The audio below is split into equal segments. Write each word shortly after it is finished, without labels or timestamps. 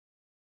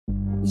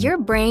Your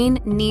brain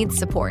needs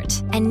support,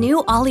 and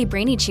new Ollie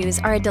Brainy Chews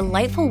are a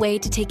delightful way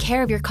to take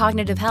care of your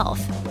cognitive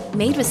health.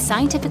 Made with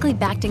scientifically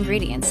backed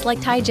ingredients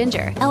like Thai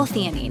ginger,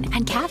 L-theanine,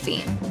 and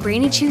caffeine,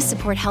 Brainy Chews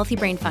support healthy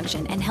brain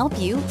function and help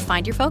you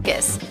find your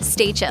focus,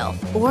 stay chill,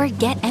 or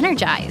get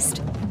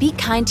energized. Be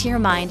kind to your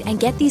mind and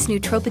get these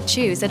nootropic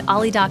chews at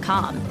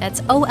ollie.com.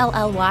 That's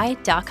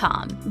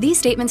OLLY.com. These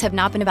statements have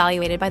not been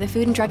evaluated by the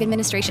Food and Drug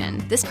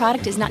Administration. This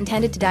product is not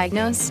intended to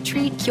diagnose,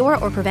 treat, cure,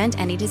 or prevent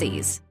any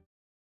disease.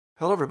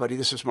 Hello, everybody.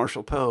 This is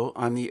Marshall Poe.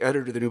 I'm the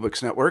editor of the New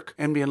Books Network.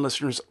 NBN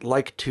listeners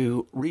like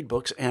to read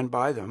books and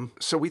buy them.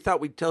 So we thought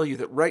we'd tell you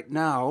that right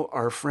now,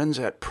 our friends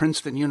at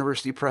Princeton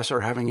University Press are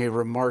having a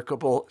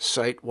remarkable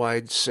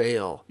site-wide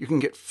sale. You can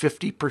get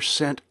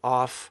 50%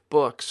 off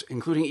books,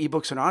 including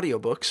ebooks and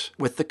audiobooks,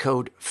 with the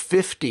code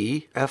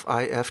 50,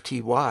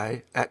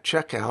 F-I-F-T-Y, at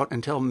checkout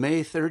until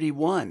May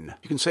 31.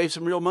 You can save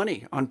some real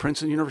money on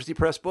Princeton University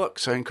Press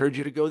books. I encourage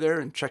you to go there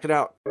and check it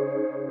out.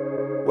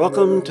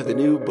 Welcome to the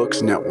New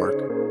Books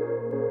Network.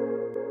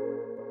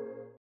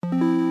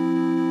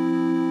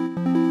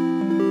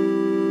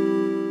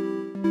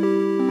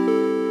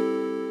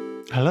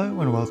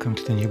 Hello and welcome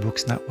to the New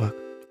Books Network.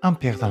 I'm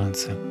Pierre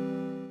D'Alençon.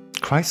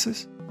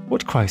 Crisis?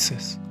 What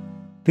crisis?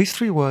 These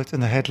three words in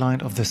the headline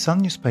of the Sun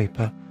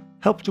newspaper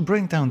helped to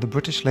bring down the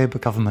British Labour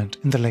government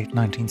in the late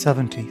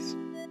 1970s.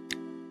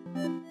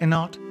 In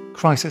art,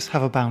 crises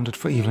have abounded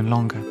for even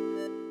longer.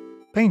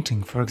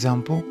 Painting, for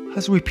example,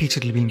 has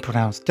repeatedly been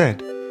pronounced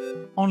dead,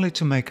 only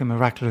to make a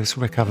miraculous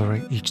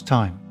recovery each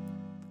time.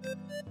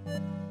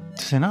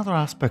 There's another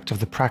aspect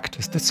of the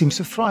practice that seems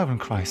to thrive in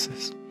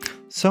crisis.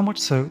 So much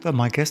so that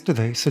my guest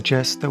today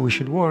suggests that we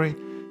should worry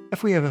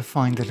if we ever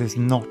find that it is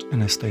not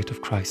in a state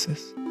of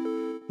crisis.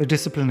 The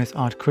discipline is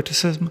art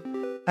criticism,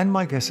 and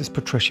my guest is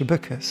Patricia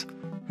Bickers,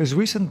 whose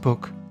recent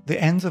book, The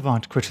Ends of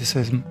Art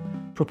Criticism,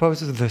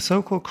 proposes that the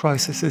so-called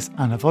crisis is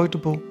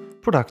unavoidable,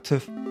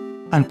 productive,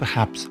 and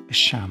perhaps a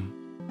sham.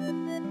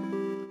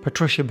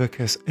 Patricia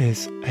Bickers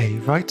is a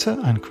writer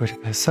and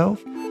critic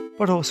herself,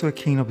 but also a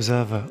keen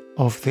observer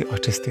of the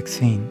artistic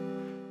scene.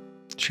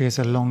 She is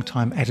a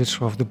long-time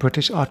editor of the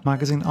British art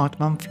magazine Art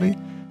Monthly,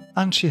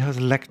 and she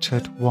has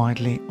lectured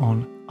widely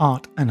on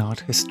art and art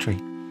history.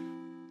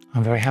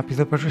 I'm very happy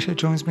that Patricia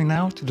joins me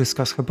now to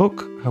discuss her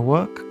book, her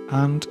work,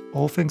 and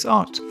all things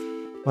art.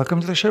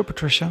 Welcome to the show,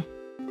 Patricia.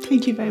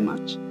 Thank you very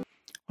much.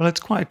 Well, it's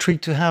quite a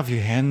treat to have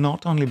you here,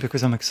 not only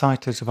because I'm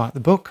excited about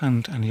the book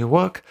and your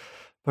work,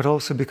 but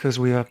also because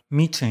we are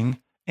meeting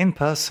in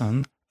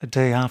person a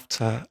day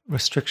after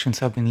restrictions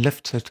have been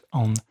lifted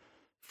on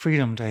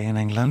Freedom Day in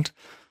England.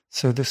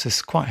 So this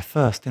is quite a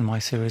first in my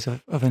series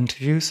of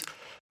interviews.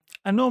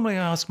 And normally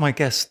I ask my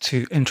guests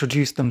to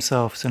introduce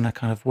themselves in a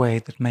kind of way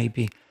that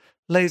maybe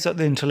lays at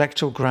the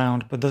intellectual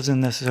ground, but doesn't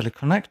necessarily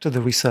connect to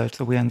the research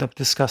that we end up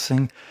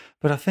discussing.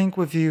 But I think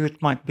with you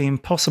it might be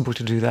impossible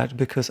to do that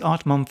because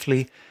Art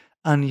Monthly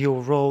and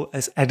your role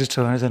as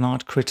editor and as an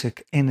art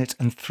critic in it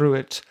and through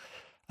it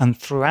and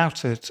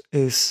throughout it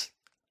is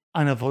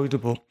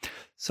unavoidable.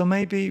 So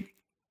maybe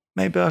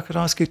I could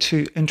ask you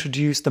to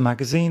introduce the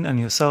magazine and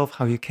yourself,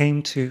 how you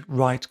came to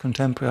write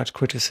contemporary art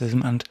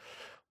criticism and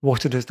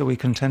what it is that we're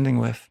contending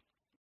with.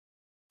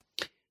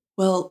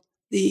 Well,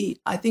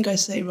 I think I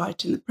say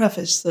right in the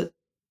preface that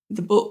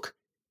the book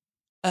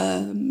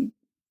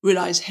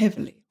relies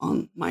heavily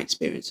on my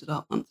experience at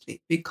Art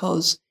Monthly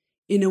because,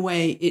 in a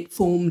way, it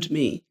formed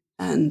me.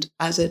 And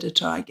as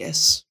editor, I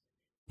guess,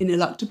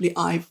 ineluctably,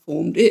 I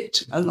formed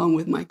it along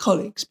with my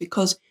colleagues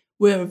because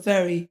we're a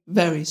very,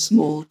 very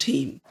small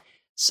team.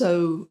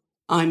 So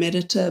I'm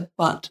editor,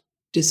 but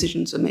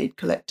decisions are made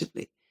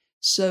collectively.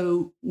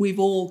 So we've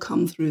all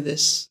come through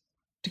this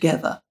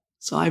together.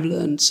 So I've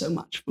learned so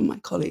much from my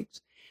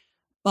colleagues.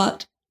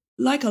 But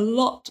like a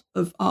lot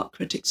of art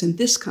critics in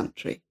this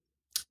country,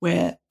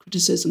 where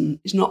criticism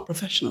is not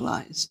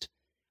professionalized,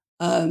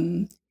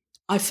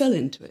 I fell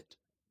into it.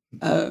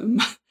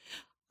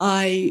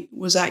 I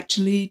was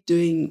actually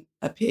doing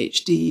a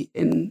PhD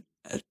in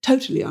a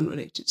totally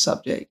unrelated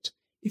subject,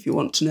 if you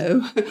want to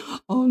know,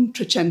 on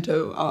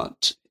Trecento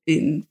art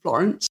in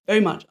Florence,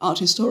 very much art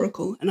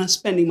historical, and I was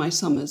spending my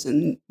summers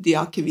in the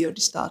Archivio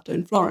di Stato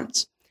in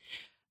Florence.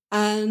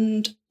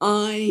 And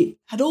I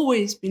had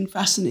always been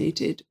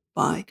fascinated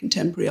by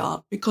contemporary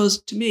art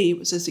because to me it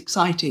was as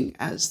exciting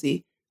as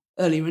the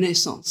early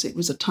Renaissance. It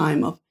was a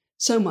time of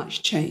so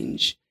much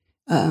change,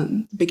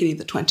 the beginning of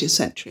the 20th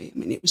century. I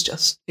mean, it was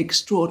just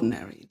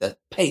extraordinary, the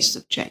pace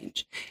of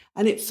change.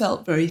 And it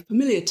felt very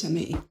familiar to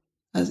me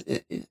as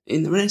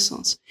in the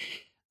Renaissance.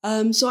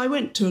 So I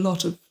went to a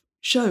lot of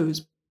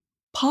shows,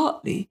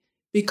 partly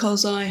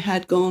because I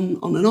had gone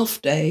on an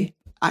off day,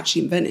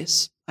 actually in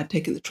Venice. I'd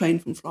taken the train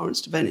from Florence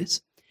to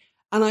Venice.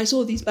 And I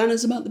saw these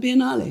banners about the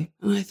Biennale.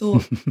 And I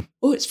thought,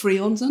 oh, it's free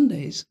on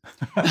Sundays.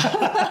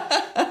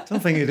 I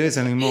don't think it is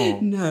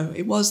anymore. No,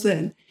 it was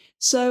then.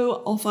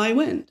 So off I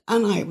went.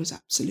 And I was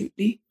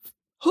absolutely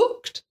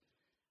hooked.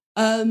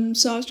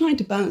 So I was trying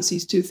to balance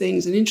these two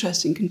things, an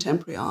interest in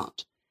contemporary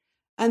art.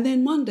 And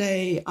then one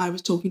day I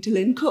was talking to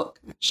Lynn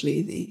Cook,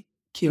 actually, the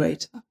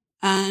curator.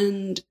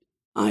 And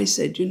I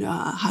said,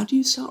 how do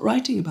you start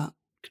writing about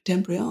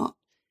contemporary art?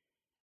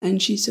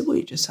 And she said, well,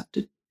 you just have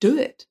to do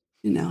it.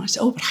 I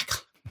said, oh, but I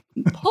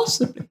can't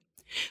possibly.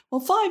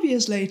 Well, 5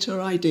 years later,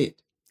 I did.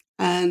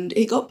 And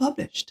it got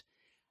published.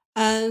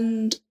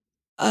 And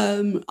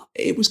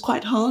it was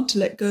quite hard to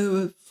let go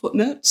of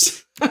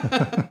footnotes.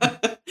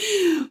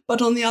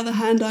 But on the other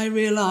hand, I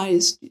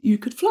realized you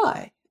could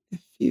fly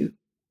if you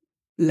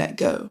let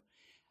go.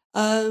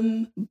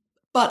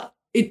 But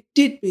it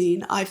did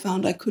mean I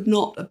found I could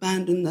not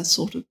abandon the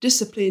sort of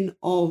discipline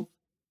of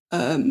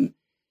having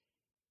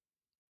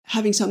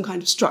some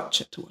kind of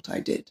structure to what I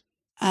did.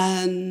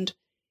 And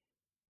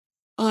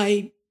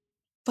I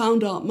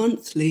found Art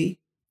Monthly,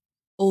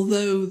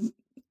 although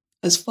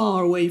as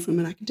far away from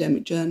an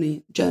academic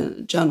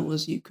journal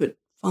as you could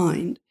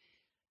find,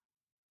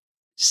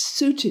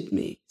 suited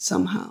me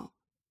somehow.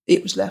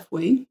 It was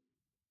left-wing.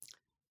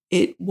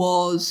 It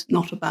was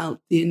not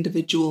about the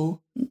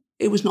individual.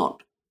 It was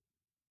not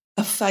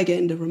a fag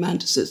end of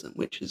romanticism,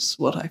 which is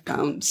what I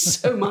found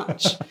so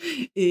much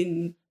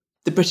in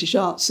the British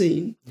art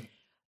scene.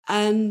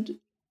 And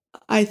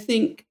I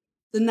think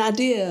the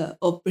nadir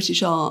of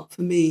British art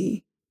for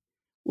me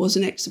was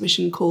an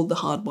exhibition called The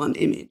Hard-Won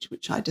Image,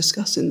 which I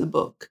discuss in the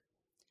book.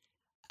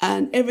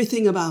 And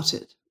everything about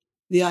it,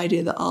 the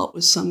idea that art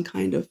was some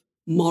kind of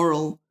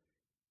moral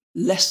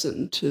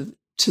lesson to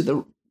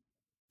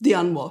the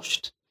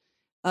unwashed,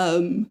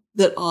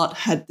 that art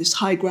had this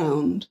high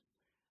ground,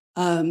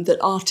 that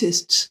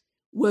artists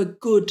were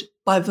good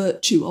by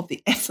virtue of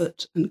the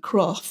effort and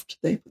craft.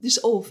 This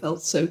all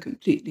felt so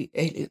completely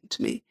alien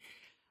to me.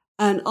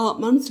 And Art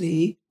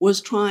Monthly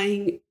was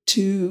trying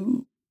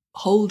to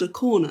hold a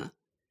corner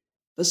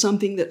for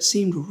something that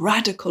seemed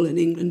radical in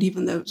England,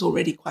 even though it was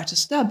already quite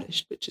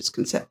established, which is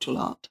conceptual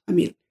art. I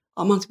mean,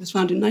 Art Monthly was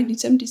founded in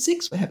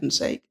 1976, for heaven's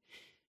sake.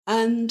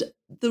 And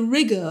the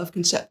rigour of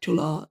conceptual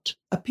art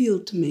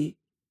appealed to me,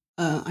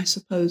 I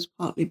suppose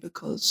partly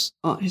because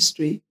art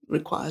history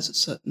requires a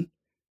certain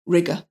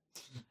rigour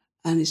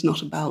and is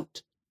not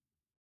about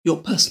your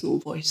personal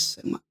voice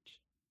so much.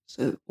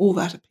 So all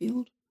that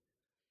appealed.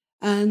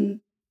 And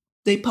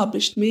they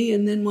published me,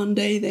 and then one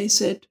day they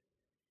said,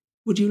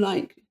 would you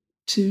like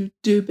to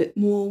do a bit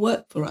more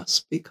work for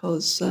us?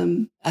 Because,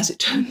 as it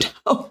turned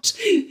out,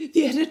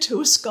 the editor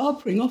was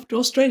scarpering off to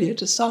Australia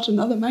to start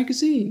another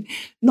magazine.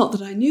 Not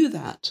that I knew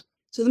that.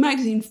 So the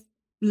magazine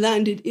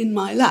landed in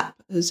my lap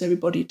as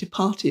everybody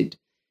departed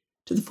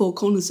to the four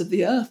corners of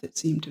the earth, it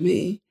seemed to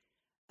me.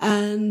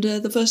 And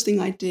the first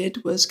thing I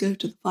did was go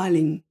to the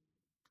filing,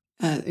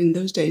 in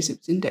those days it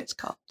was index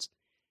cards,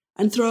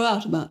 and throw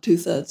out about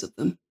 2/3 of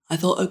them. I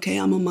thought, okay,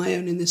 I'm on my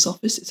own in this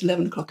office. It's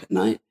 11 o'clock at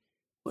night.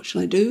 What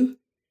shall I do?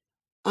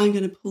 I'm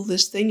going to pull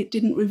this thing. It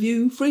didn't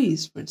review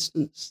Frieze, for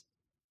instance.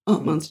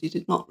 Art Monthly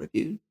did not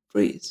review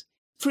Frieze.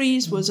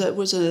 Frieze was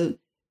a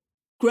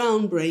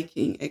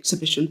groundbreaking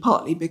exhibition,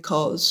 partly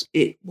because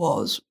it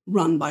was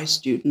run by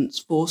students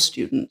for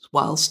students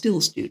while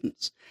still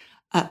students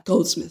at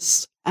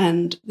Goldsmiths.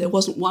 And there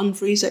wasn't one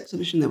Frieze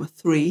exhibition, there were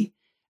 3,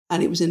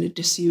 and it was in a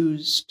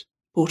disused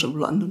Port of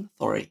London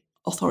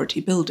Authority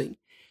building.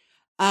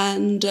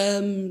 And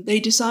they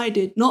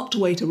decided not to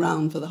wait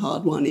around for the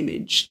Hard-Won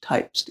Image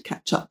types to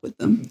catch up with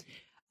them,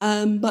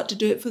 but to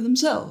do it for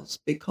themselves,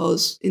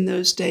 because in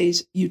those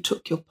days you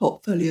took your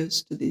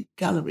portfolios to the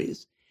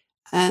galleries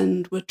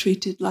and were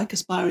treated like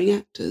aspiring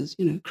actors,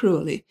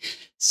 cruelly.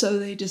 So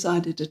they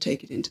decided to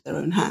take it into their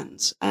own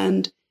hands.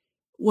 And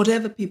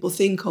whatever people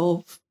think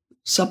of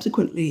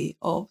subsequently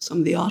of some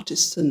of the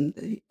artists and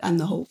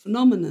the whole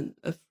phenomenon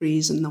of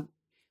Frieze and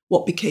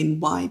what became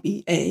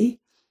YBA,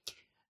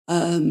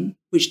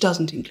 which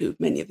doesn't include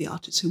many of the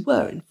artists who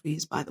were in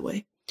Frieze, by the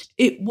way.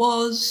 It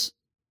was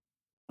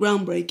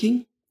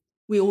groundbreaking.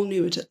 We all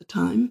knew it at the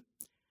time.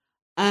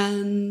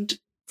 And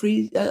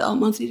Art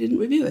Monthly didn't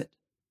review it.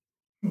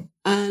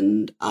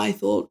 And I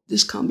thought,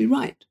 this can't be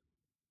right.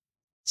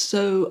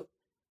 So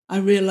I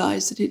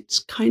realized that it's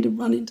kind of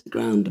run into the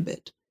ground a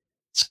bit.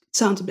 It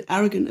sounds a bit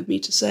arrogant of me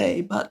to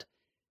say, but,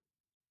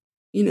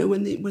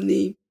 when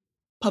the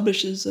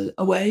publishers are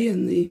away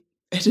and the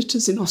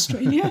editors in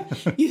Australia,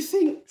 you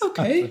think,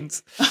 okay.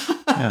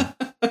 Yeah.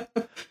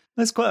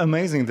 That's quite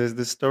amazing,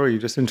 the story you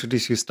just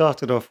introduced. You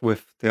started off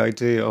with the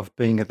idea of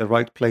being at the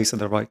right place at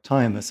the right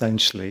time,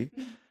 essentially.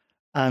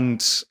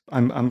 And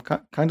I'm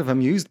kind of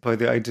amused by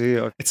the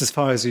idea of it's as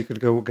far as you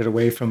could go get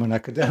away from an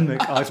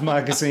academic art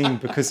magazine,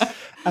 because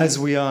as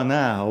we are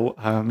now,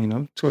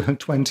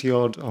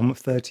 20-odd,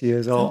 almost 30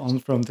 years on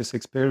from this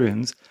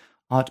experience,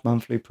 Art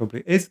Monthly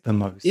probably is the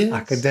most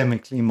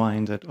academically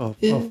minded of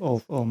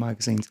all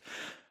magazines.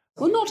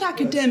 Well, not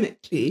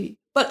academically,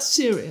 but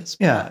serious.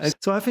 Perhaps. Yeah.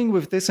 So I think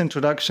with this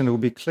introduction, it will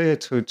be clear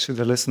to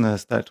the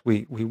listeners that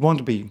we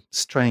won't be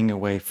straying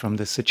away from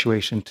this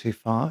situation too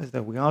far, is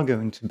that we are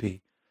going to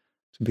be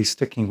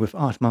sticking with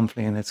Art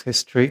Monthly and its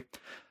history.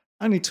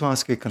 I need to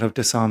ask you a kind of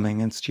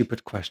disarming and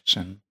stupid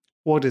question.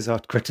 What is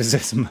art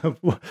criticism?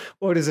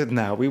 What is it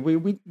now?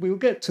 We'll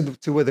get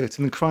to whether it's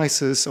in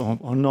crisis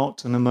or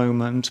not in a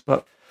moment,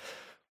 but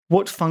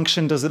what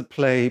function does it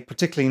play,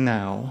 particularly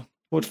now,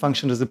 What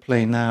function does it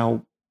play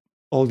now,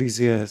 all these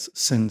years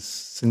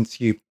since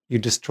you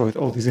destroyed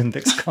all these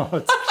index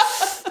cards?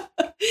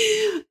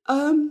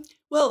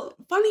 Well,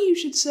 funny you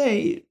should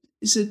say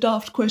it's a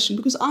daft question,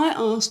 because I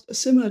asked a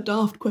similar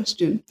daft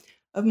question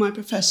of my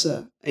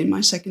professor in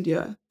my second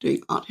year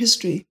doing art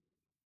history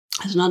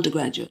as an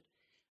undergraduate.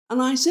 And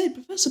I said,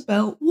 Professor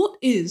Bell, what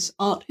is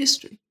art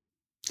history?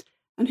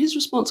 And his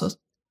response was,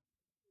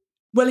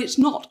 well, it's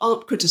not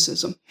art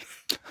criticism.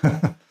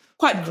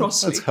 Quite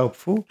crossly. That's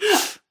helpful.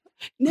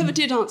 Never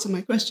did answer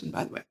my question,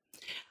 by the way.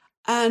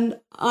 And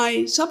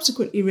I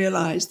subsequently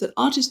realized that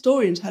art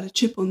historians had a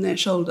chip on their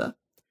shoulder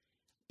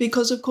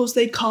because, of course,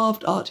 they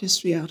carved art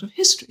history out of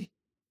history.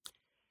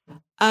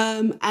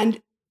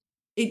 And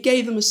it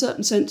gave them a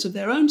certain sense of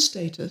their own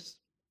status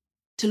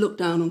to look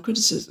down on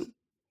criticism.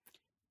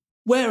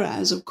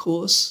 Whereas, of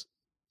course,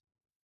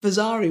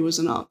 Vasari was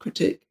an art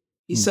critic.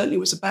 He certainly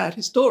was a bad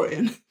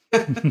historian.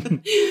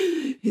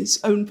 His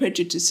own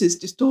prejudices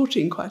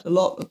distorting quite a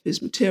lot of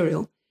his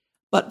material,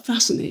 but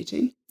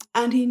fascinating.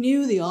 And he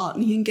knew the art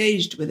and he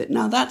engaged with it.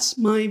 Now, that's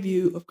my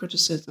view of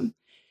criticism.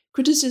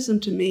 Criticism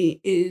to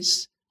me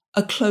is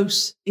a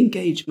close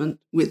engagement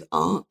with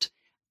art,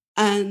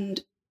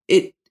 and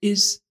it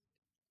is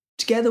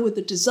together with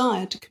the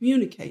desire to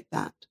communicate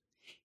that.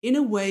 In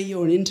a way,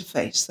 you're an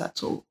interface,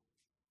 that's all.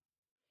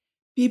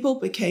 People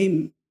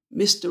became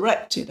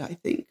misdirected, I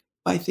think,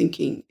 by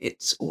thinking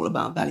it's all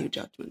about value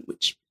judgment,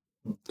 which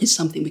is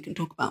something we can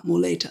talk about more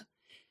later.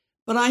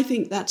 But I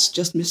think that's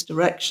just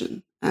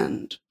misdirection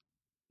and,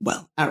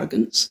 well,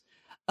 arrogance,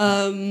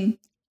 and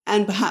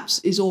perhaps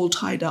is all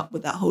tied up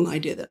with that whole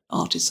idea that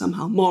art is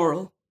somehow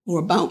moral or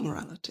about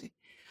morality.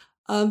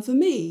 For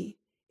me,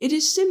 it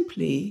is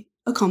simply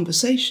a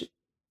conversation,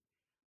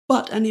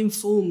 but an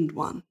informed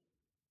one.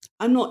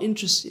 I'm not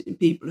interested in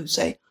people who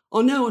say,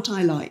 I know what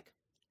I like.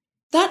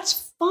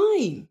 That's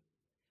fine,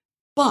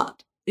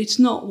 but it's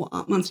not what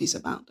Art Monthly is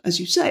about. As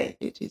you say,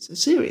 it is a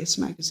serious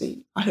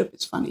magazine. I hope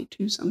it's funny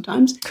too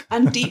sometimes,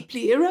 and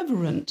deeply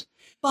irreverent.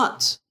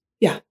 But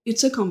yeah,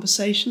 it's a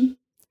conversation.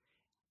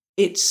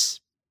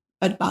 It's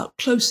about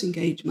close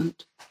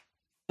engagement,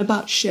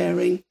 about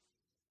sharing,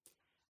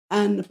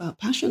 and about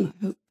passion,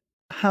 I hope.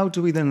 How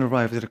do we then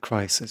arrive at a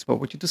crisis? What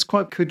would you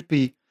describe could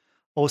be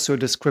also a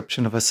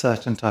description of a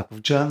certain type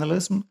of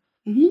journalism,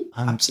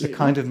 and the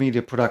kind of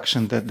media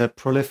production that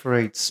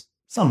proliferates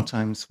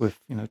sometimes with,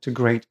 to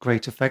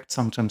great effect,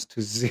 sometimes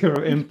to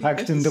zero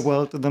impact in the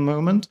world at the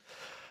moment.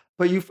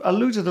 But you've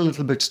alluded a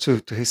little bit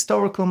to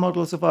historical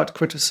models of art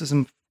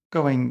criticism,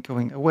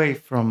 going away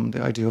from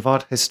the idea of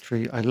art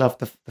history. I love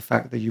the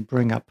fact that you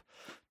bring up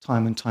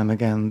time and time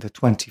again the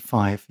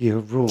 25-year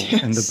rule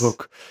in the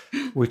book,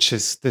 which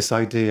is this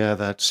idea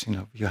that,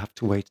 you have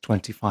to wait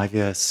 25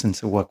 years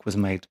since a work was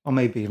made, or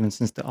maybe even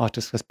since the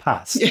artist has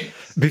passed,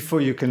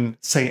 before you can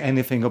say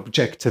anything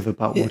objective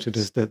about what it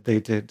is that they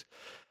did.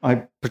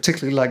 I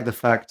particularly like the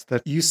fact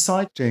that you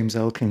cite James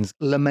Elkins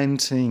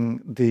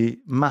lamenting the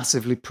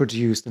massively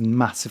produced and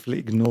massively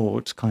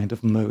ignored kind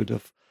of mode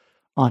of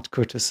art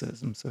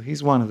criticism. So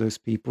he's one of those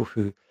people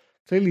who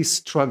clearly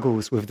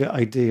struggles with the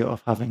idea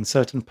of having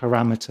certain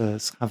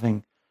parameters,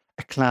 having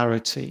a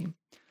clarity.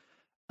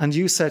 And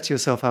you set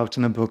yourself out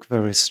in a book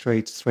very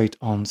straight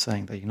on,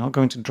 saying that you're not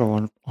going to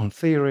draw on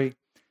theory.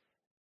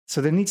 So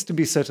there needs to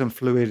be certain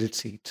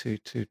fluidity to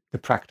the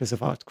practice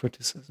of art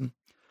criticism.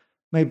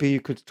 Maybe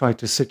you could try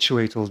to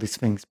situate all these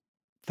things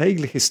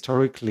vaguely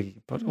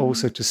historically, but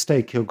also to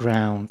stake your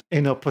ground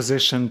in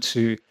opposition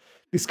to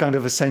these kind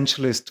of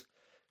essentialist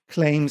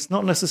claims,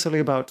 not necessarily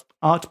about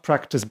art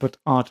practice, but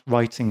art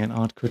writing and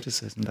art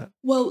criticism.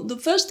 Well, the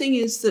first thing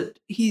is that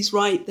he's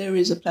right. There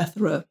is a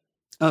plethora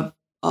of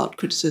art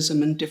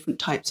criticism and different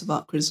types of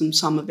art criticism,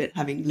 some of it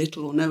having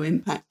little or no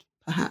impact,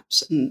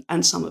 perhaps,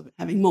 and some of it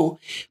having more.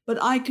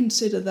 But I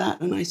consider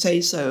that, and I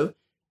say so,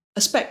 a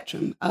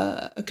spectrum,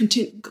 a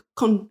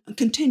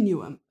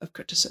continuum of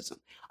criticism.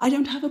 I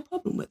don't have a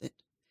problem with it.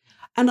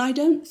 And I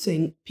don't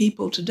think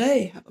people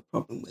today have a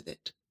problem with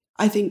it.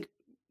 I think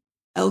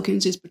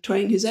Elkins is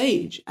betraying his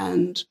age,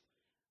 and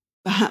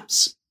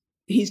perhaps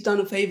he's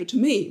done a favor to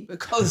me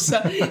because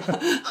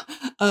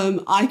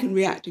I can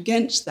react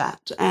against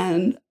that.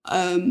 And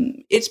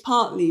it's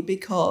partly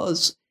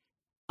because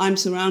I'm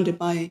surrounded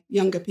by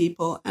younger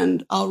people,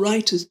 and our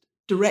writers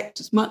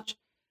direct as much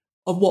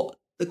of what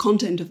the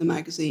content of the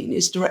magazine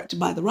is directed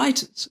by the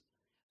writers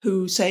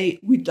who say,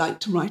 we'd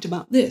like to write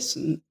about this,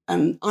 and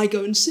I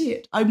go and see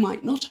it. I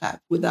might not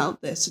have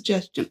without their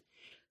suggestion.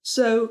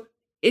 So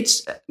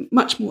it's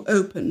much more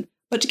open.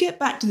 But to get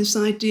back to this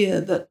idea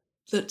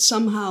that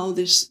somehow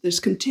this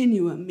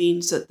continuum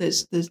means that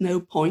there's no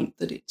point,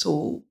 that it's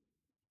all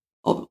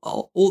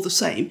the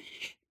same.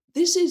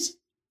 This is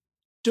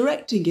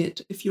directing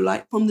it, if you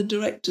like, from the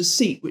director's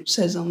seat, which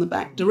says on the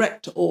back,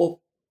 director or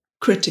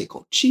critic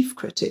or chief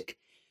critic.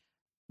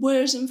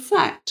 Whereas, in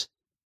fact,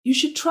 you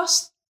should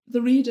trust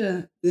the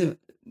reader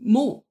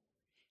more.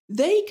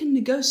 They can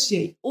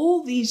negotiate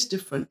all these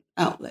different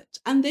outlets,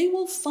 and they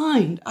will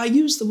find, I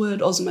use the word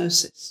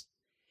osmosis,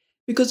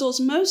 because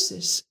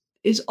osmosis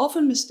is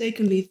often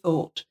mistakenly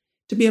thought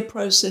to be a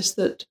process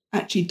that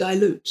actually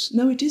dilutes.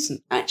 No, it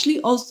isn't. Actually,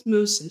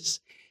 osmosis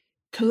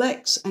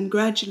collects and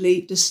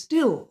gradually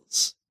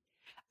distills.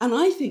 And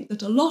I think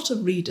that a lot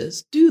of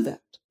readers do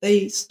that.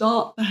 They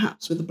start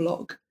perhaps with a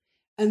blog,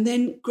 and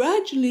then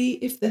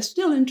gradually, if they're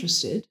still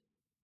interested,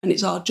 and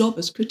it's our job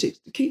as critics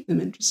to keep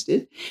them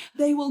interested,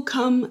 they will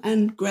come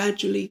and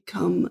gradually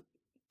come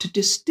to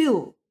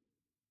distill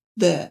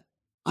their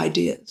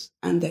ideas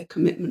and their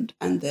commitment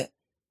and their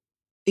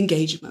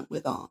engagement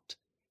with art.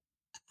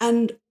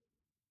 And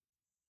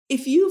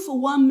if you, for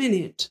 1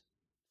 minute,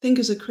 think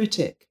as a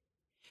critic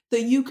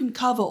that you can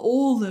cover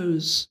all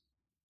those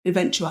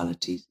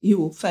eventualities, you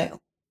will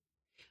fail.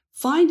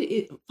 Find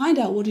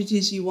out what it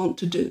is you want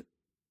to do,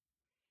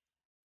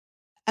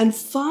 and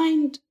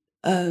find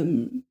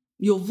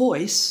your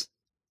voice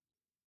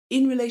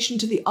in relation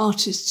to the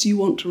artists you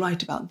want to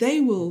write about.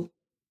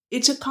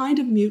 It's a kind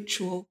of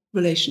mutual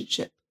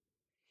relationship.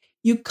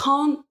 You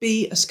can't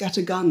be a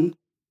scattergun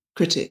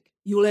critic.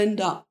 You'll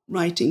end up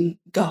writing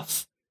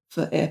guff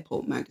for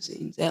airport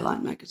magazines,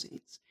 airline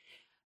magazines.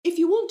 If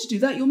you want to do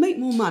that, you'll make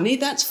more money.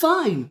 That's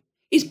fine.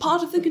 It's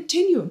part of the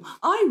continuum.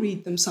 I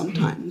read them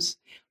sometimes.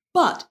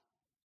 But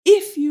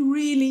if you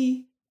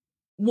really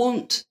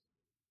want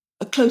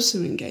a closer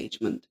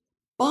engagement,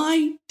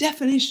 by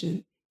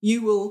definition,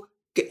 you will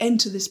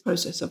enter this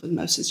process of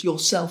osmosis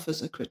yourself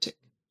as a critic,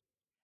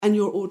 and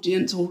your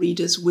audience or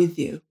readers with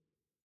you,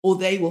 or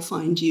they will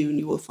find you and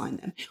you will find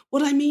them.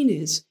 What I mean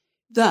is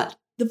that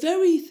the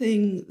very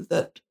thing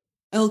that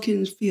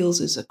Elkins feels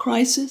is a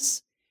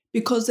crisis,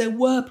 because there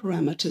were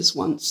parameters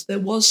once, there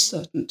was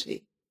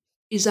certainty,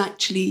 is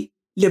actually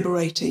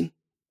liberating,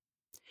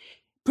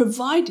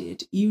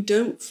 provided you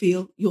don't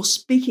feel you're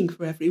speaking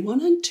for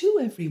everyone and to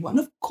everyone.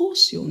 Of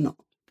course you're not.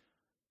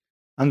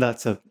 And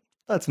that's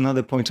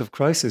another point of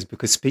crisis,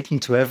 because speaking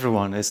to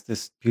everyone is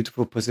this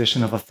beautiful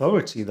position of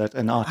authority that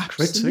an art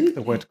critic,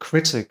 the word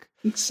critic,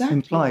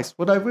 implies.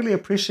 What I really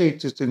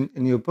appreciated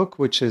in your book,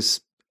 which is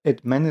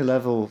at many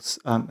levels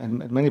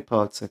and at many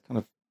parts a kind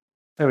of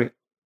very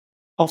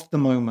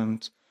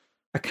off-the-moment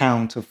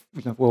account of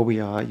where we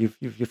are.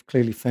 You've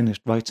clearly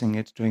finished writing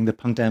it during the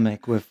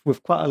pandemic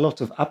with quite a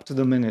lot of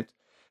up-to-the-minute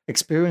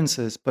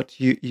experiences, but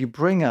you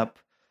bring up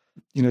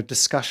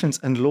discussions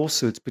and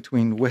lawsuits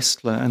between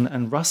Whistler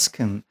and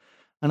Ruskin.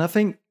 And I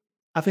think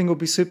it would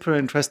be super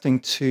interesting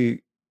to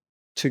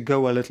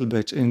go a little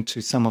bit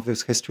into some of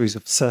those histories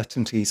of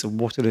certainties of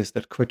what it is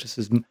that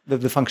criticism,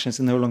 the functions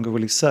it no longer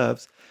really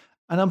serves.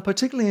 And I'm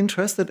particularly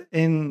interested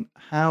in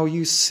how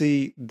you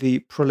see the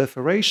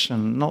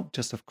proliferation, not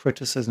just of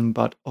criticism,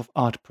 but of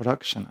art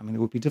production. I mean, it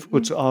would be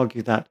difficult to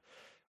argue that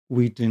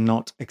we do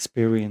not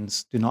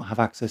have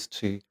access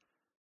to,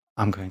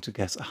 I'm going to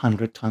guess,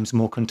 100 times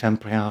more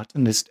contemporary art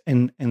in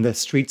the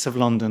streets of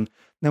London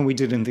than we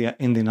did in the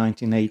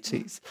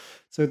 1980s.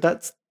 So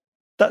that's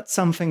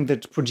something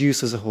that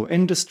produces a whole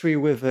industry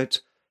with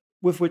it,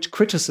 with which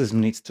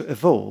criticism needs to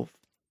evolve.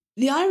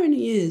 The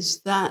irony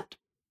is that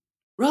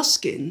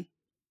Ruskin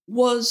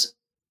was,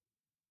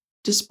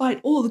 despite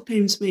all the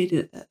claims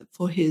made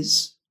for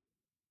his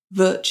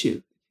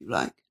virtue, if you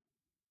like,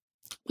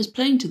 was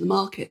playing to the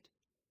market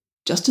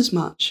just as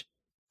much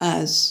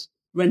as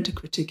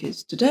Rent-A-Critic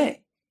is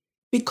today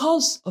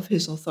because of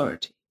his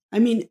authority. I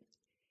mean,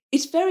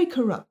 it's very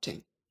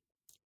corrupting.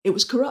 It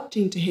was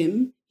corrupting to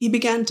him. He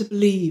began to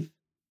believe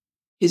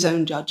his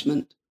own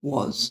judgment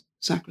was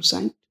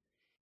sacrosanct.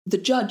 The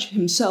judge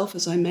himself,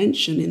 as I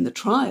mentioned, in the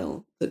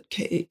trial that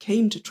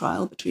came to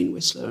trial between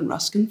Whistler and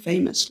Ruskin,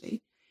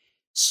 famously,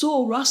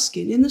 saw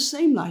Ruskin in the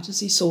same light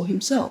as he saw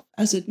himself,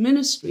 as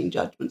administering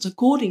judgments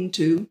according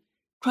to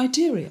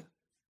criteria.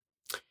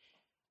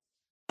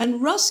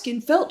 And Ruskin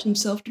felt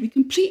himself to be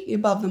completely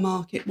above the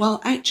market while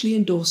actually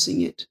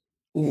endorsing it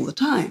all the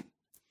time.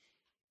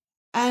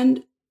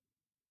 And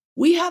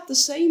we have the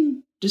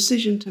same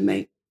decision to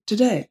make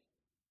today.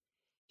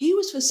 He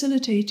was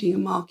facilitating a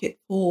market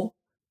for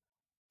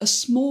a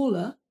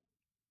smaller,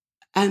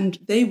 and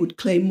they would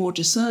claim more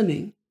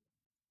discerning,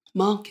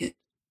 market.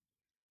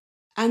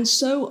 And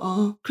so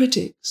are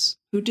critics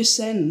who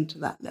descend to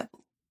that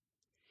level.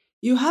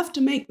 You have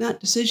to make that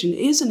decision. It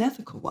is an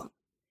ethical one.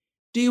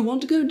 Do you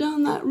want to go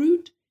down that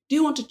route? Do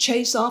you want to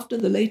chase after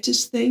the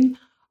latest thing?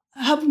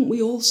 Haven't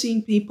we all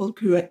seen people,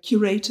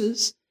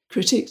 curators,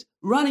 critics,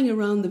 running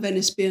around the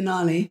Venice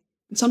Biennale?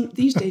 And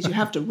these days you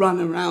have to run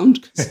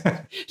around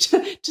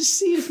to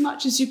see as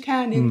much as you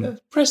can in the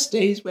press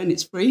days when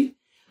it's free.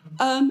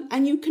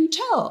 And you can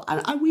tell.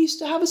 And we used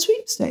to have a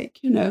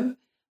sweepstake,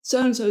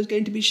 so-and-so is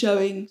going to be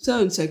showing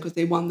so-and-so because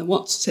they won the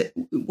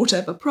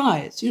whatever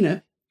prize,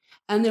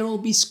 and they'll all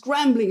be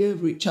scrambling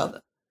over each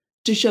other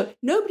to show.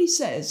 Nobody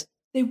says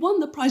they won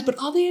the prize,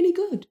 but are they any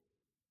good?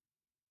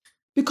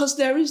 Because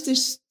there is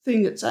this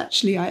thing that's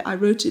actually, I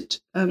wrote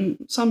it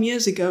some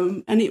years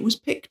ago, and it was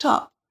picked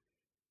up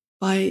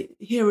by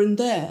here and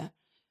there,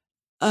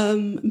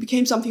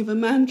 became something of a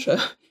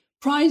mantra.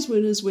 Prize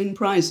winners win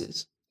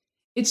prizes.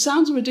 It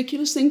sounds a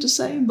ridiculous thing to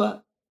say,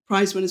 but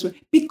prize winners win.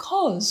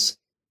 Because,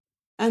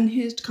 and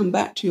here's to come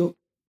back to your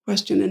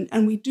question,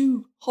 and we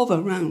do hover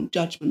around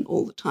judgment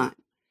all the time.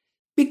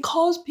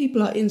 because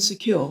people are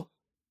insecure,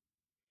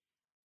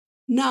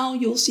 now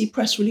you'll see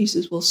press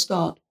releases will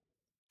start,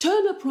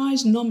 Turner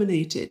Prize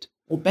nominated,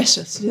 or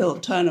better still,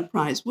 Turner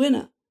Prize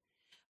winner.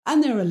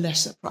 And there are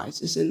lesser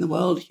prizes in the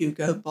world,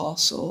 Hugo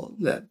Boss or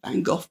the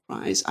Van Gogh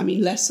Prize. I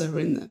mean, lesser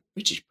in the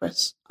British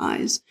press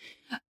eyes.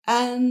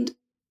 And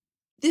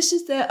this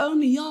is their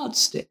only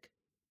yardstick.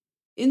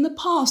 In the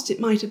past, it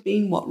might have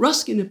been what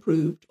Ruskin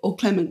approved or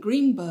Clement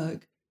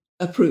Greenberg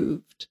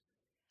approved,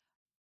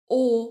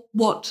 or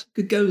what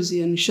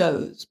Gagosian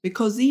shows,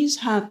 because these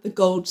have the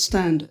gold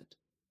standard.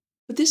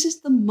 But this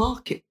is the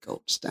market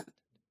gold standard.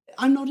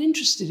 I'm not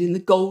interested in the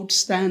gold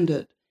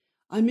standard.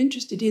 I'm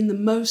interested in the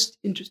most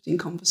interesting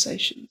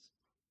conversations.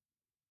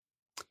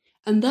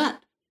 And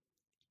that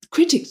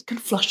critics can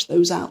flush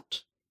those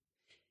out.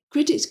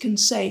 Critics can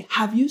say,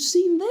 have you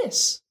seen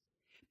this?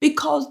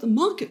 Because the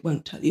market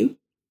won't tell you.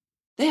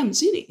 They haven't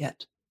seen it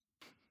yet.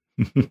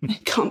 They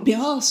can't be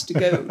asked to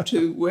go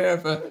to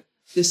wherever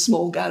this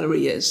small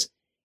gallery is.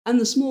 And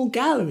the small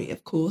gallery,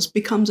 of course,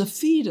 becomes a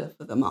feeder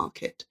for the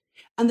market.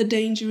 And the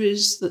danger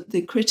is that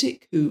the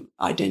critic who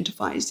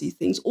identifies these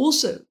things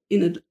also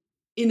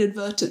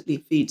inadvertently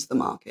feeds the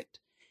market.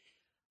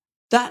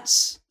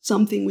 That's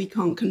something we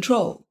can't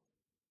control.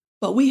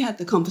 But we had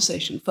the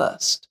conversation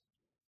first.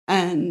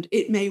 And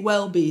it may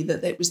well be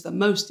that it was the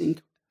most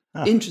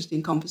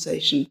interesting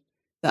conversation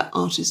that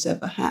artists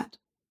ever had.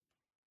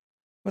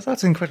 Well,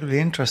 that's incredibly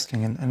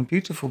interesting and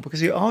beautiful,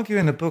 because you argue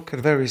in the book at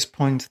various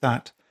points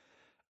that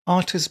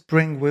artists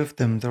bring with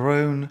them their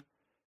own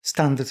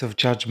standards of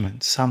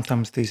judgment.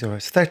 Sometimes these are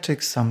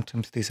aesthetics,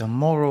 sometimes these are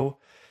moral.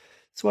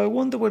 So I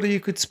wonder whether you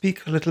could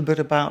speak a little bit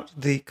about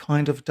the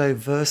kind of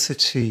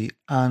diversity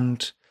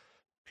and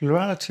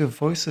plurality of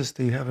voices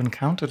that you have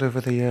encountered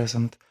over the years,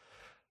 and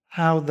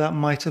how that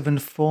might have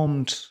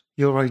informed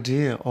your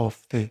idea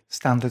of the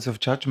standards of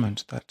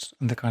judgment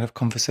and the kind of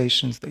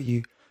conversations that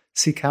you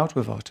seek out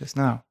with artists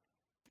now.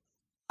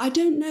 I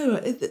don't know.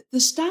 The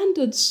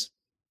standards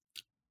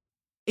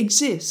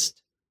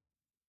exist,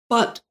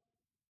 but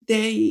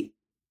they're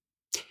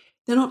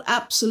not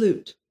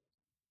absolute.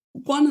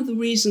 One of the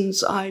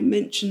reasons I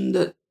mentioned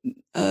that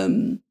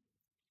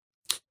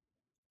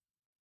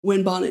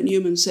when Barnett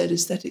Newman said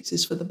aesthetics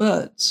is for the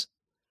birds,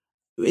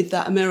 with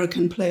that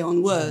American play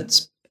on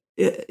words,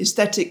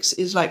 aesthetics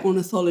is like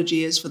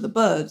ornithology is for the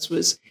birds,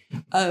 was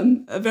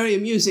a very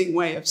amusing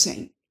way of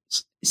saying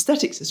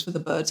aesthetics is for the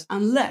birds,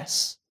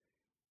 unless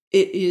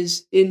it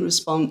is in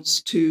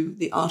response to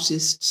the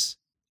artist's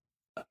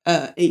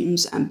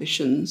aims,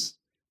 ambitions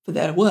for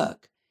their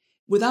work.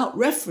 Without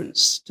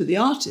reference to the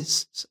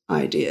artist's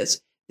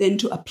ideas, then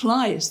to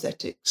apply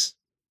aesthetics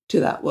to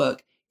that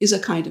work is a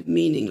kind of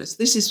meaningless.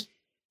 This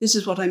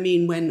is what I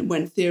mean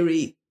when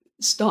theory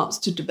starts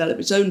to develop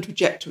its own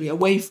trajectory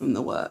away from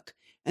the work,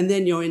 and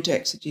then you're into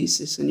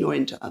exegesis and you're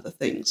into other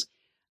things,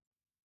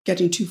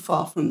 getting too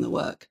far from the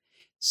work.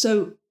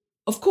 So,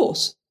 of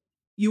course,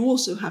 you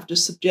also have to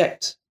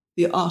subject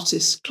the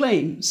artist's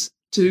claims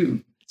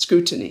to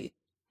scrutiny.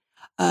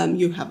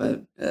 You have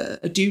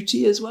a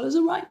duty as well as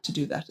a right to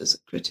do that as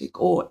a critic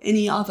or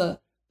any other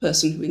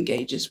person who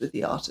engages with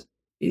the art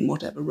in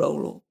whatever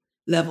role or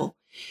level.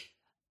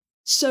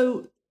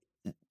 So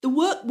the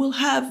work will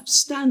have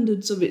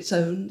standards of its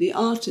own. The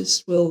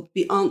artist will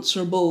be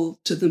answerable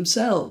to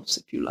themselves,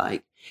 if you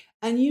like,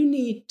 and you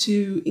need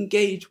to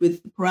engage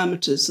with the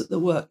parameters that the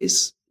work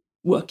is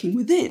working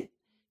within.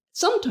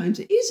 Sometimes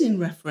it is in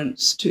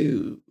reference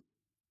to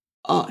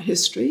art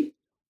history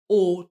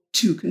or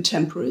to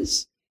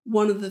contemporaries.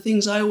 One of the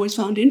things I always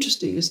found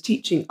interesting as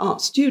teaching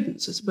art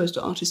students as opposed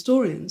to art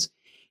historians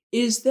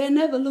is they're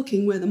never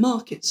looking where the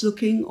market's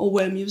looking or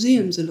where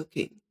museums are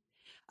looking.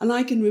 And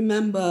I can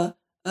remember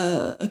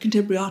a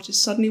contemporary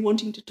artist suddenly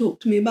wanting to talk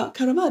to me about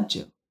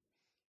Caravaggio.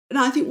 And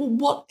I think, well,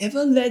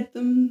 whatever led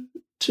them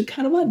to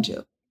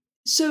Caravaggio?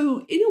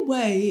 So in a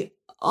way,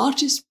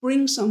 artists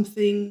bring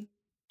something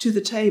to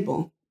the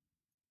table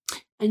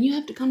and you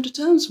have to come to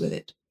terms with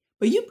it.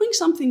 But you bring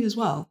something as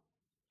well.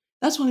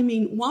 That's what I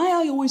mean. Why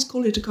I always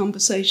call it a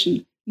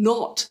conversation,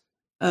 not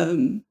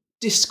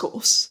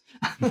discourse,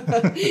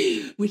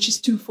 which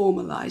is too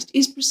formalized,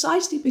 is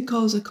precisely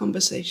because a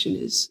conversation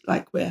is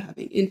like we're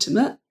having,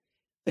 intimate,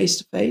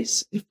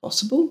 face-to-face, if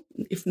possible.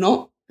 If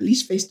not, at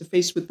least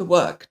face-to-face with the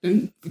work.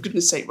 Don't, for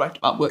goodness sake, write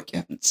about work you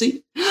haven't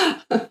seen.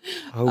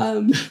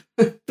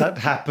 That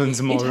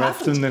happens more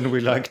often than we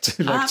like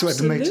to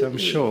admit, I'm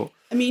sure.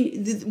 I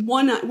mean,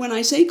 when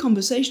I say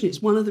conversation,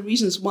 it's one of the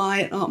reasons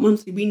why at Art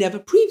Monthly we never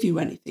preview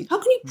anything. How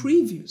can you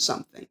preview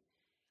something?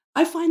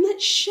 I find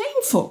that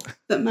shameful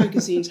that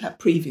magazines have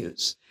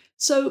previews.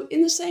 So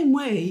in the same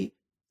way,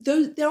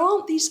 there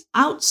aren't these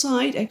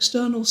outside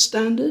external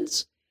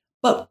standards,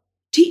 but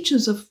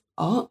teachers of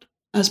art,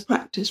 as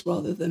practice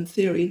rather than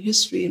theory and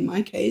history in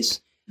my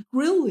case,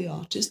 grill the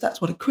artist. That's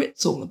what a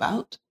crit's all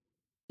about,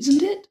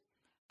 isn't it?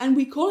 And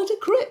we call it a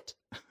crit.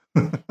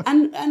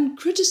 and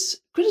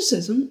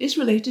criticism is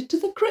related to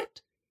the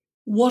crit.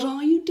 What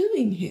are you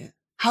doing here?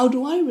 How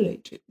do I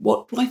relate to it?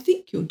 What do I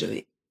think you're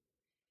doing?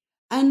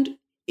 And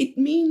it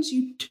means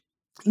you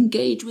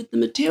engage with the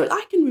material.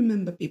 I can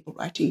remember people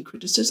writing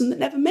criticism that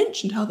never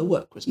mentioned how the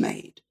work was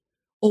made,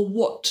 or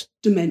what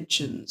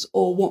dimensions,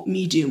 or what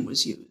medium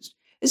was used,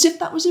 as if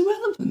that was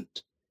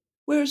irrelevant.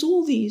 Whereas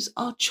all these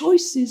are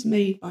choices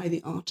made by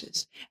the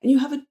artist, and you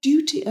have a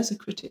duty as a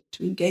critic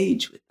to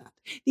engage with that.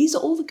 These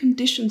are all the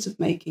conditions of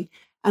making,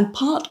 and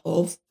part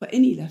of, for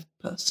any left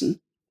person,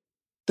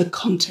 the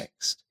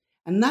context.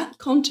 And that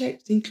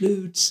context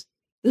includes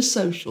the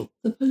social,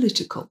 the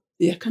political,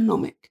 the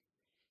economic.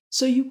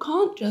 So you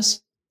can't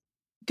just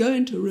go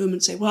into a room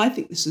and say, well, I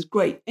think this is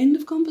great. End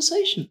of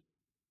conversation.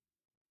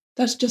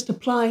 That's just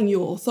applying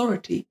your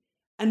authority.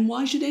 And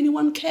why should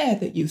anyone care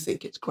that you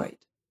think it's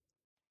great?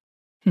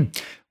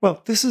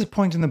 Well, this is a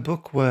point in the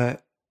book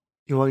where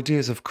your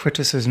ideas of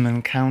criticism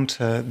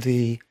encounter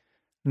the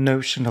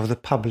notion of the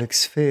public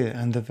sphere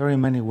and the very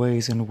many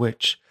ways in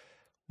which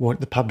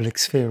what the public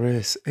sphere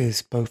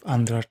is both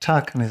under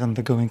attack and is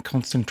undergoing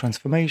constant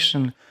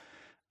transformation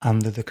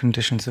under the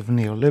conditions of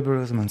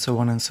neoliberalism and so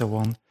on and so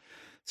on.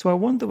 So I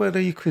wonder whether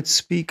you could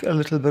speak a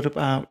little bit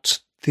about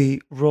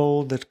the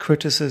role that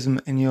criticism,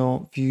 in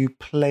your view,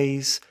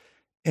 plays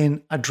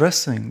in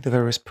addressing the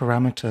various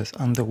parameters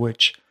under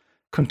which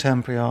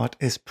contemporary art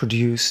is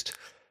produced.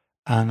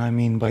 And I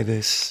mean by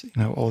this,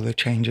 all the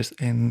changes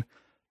in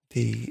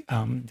the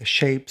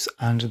shapes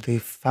and the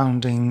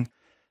funding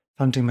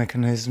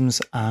mechanisms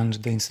and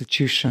the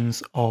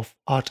institutions of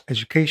art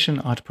education,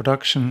 art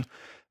production,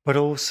 but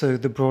also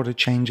the broader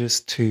changes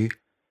to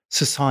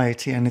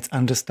society and its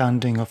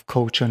understanding of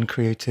culture and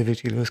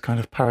creativity, those kind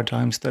of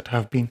paradigms that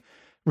have been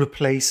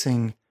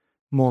replacing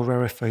more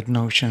rarefied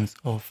notions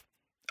of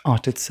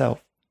art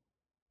itself.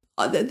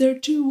 There are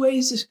two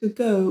ways this could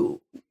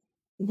go.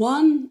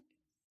 One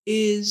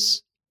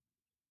is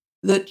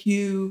that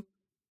you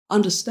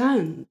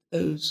understand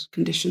those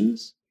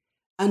conditions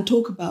and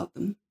talk about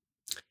them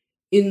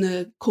in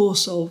the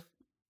course of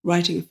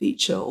writing a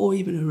feature or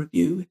even a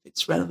review if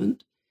it's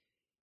relevant.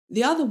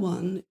 The other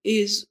one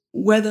is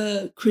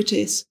whether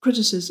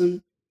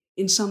criticism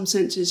in some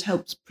senses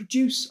helps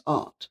produce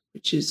art,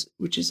 which is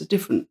a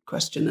different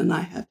question, and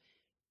I have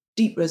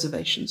deep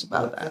reservations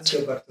about that. Let's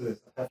go back to this.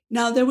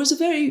 Now, there was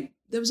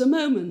a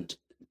moment,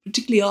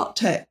 particularly art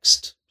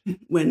text,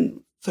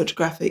 when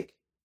photographic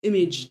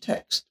image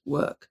text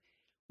work,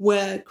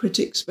 where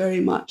critics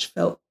very much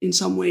felt in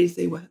some ways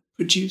they were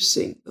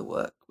producing the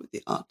work with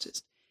the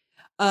artist,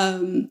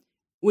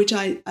 which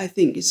I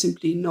think is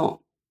simply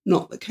not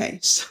the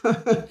case.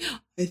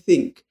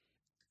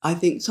 I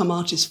think some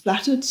artists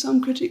flattered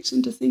some critics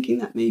into thinking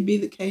that may be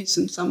the case,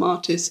 and some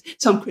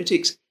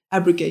critics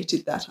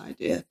abrogated that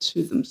idea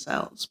to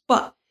themselves.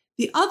 But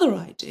the other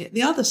idea,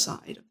 the other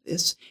side of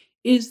this,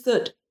 is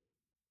that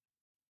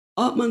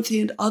Art Monthly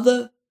and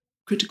other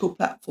critical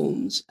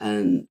platforms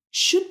and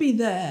should be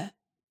there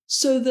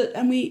so that,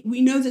 and we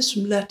know this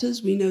from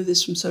letters, we know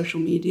this from social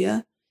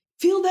media,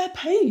 feel their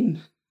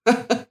pain,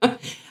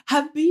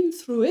 have been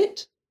through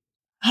it,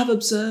 have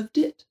observed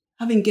it,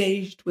 have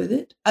engaged with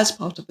it as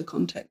part of the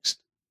context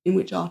in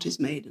which art is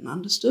made and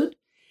understood.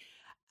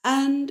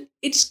 And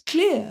it's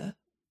clear,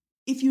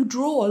 if you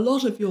draw a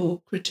lot of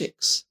your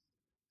critics,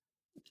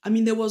 I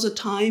mean, there was a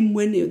time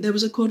when there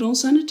was a cordon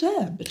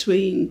sanitaire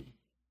between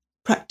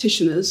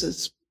practitioners,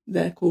 as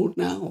they're called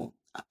now, or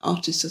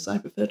artists as I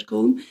prefer to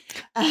call them,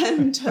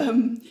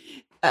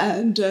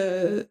 and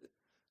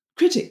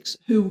critics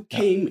who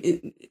came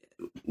in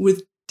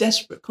with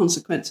desperate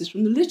consequences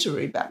from the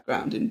literary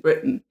background in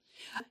Britain.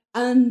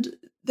 And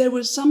there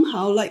was some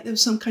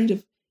kind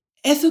of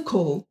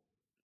ethical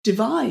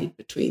divide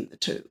between the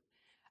two.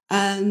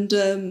 And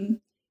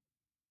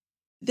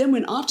then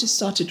when artists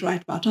started to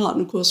write about art,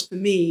 and of course for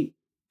me,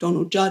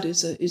 Donald Judd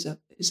is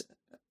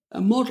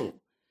a model,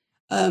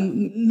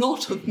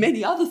 not of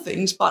many other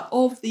things, but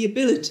of the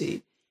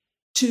ability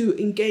to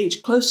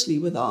engage closely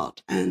with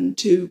art and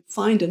to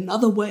find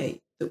another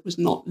way that was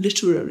not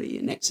literary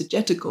and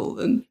exegetical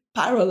and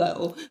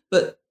parallel,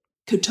 but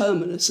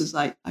coterminous, as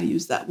I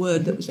use that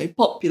word, that was very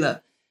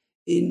popular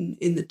in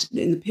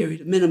the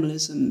period of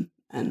minimalism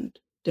and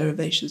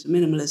derivations of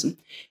minimalism.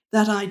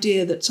 That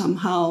idea that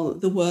somehow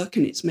the work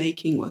and its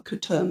making were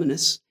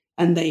coterminous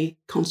and they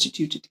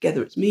constituted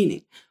together its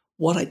meaning.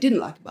 What I didn't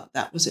like about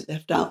that was it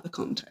left out the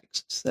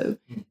context. So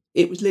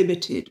it was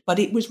limited, but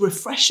it was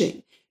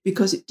refreshing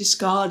because it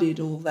discarded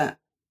all that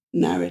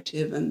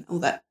narrative and all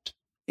that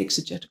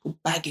exegetical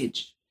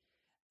baggage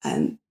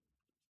and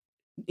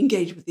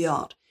engaged with the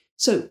art.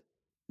 So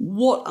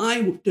what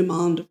I would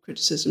demand of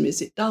criticism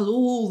is it does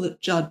all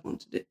that Judd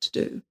wanted it to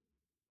do,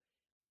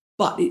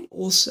 but it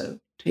also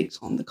takes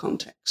on the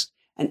context.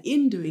 And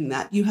in doing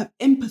that, you have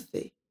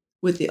empathy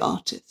with the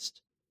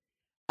artist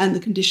and the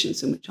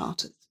conditions in which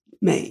art is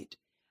made.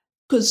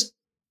 Because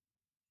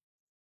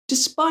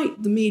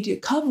despite the media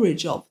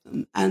coverage of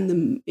them and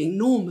the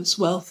enormous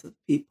wealth of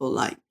people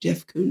like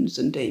Jeff Koons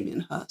and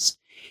Damien Hirst,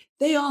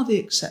 they are the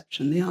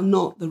exception, they are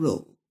not the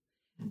rule.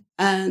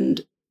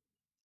 And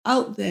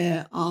out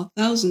there are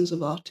thousands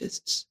of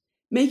artists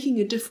making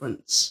a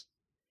difference.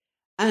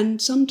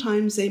 And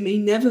sometimes they may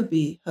never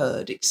be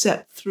heard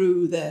except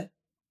through their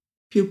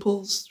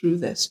pupils, through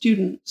their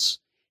students.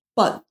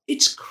 But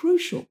it's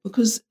crucial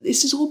because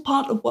this is all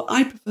part of what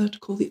I prefer to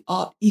call the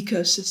art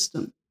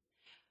ecosystem.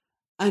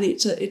 And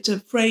it's a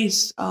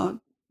phrase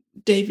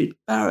David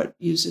Barrett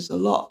uses a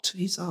lot.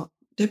 He's our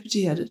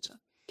deputy editor.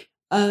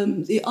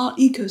 The art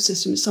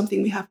ecosystem is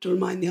something we have to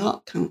remind the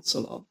Art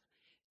Council of,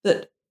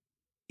 that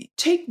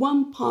take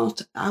one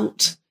part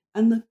out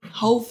and the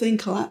whole thing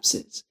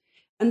collapses.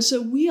 And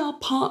so we are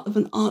part of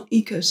an art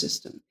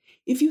ecosystem.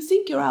 If you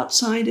think you're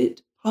outside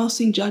it,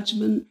 passing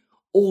judgment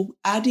or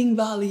adding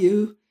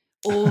value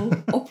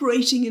or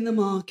operating in the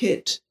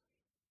market,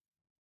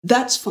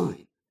 that's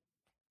fine.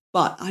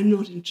 But I'm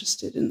not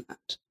interested in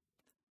that.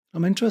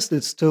 I'm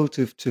interested still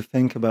to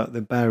think about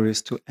the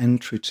barriers to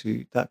entry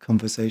to that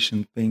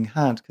conversation being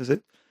had, because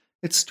it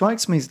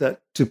strikes me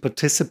that to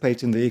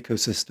participate in the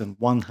ecosystem,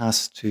 one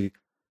has to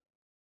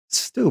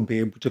still be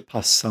able to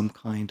pass some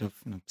kind of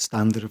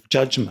standard of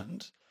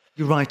judgment.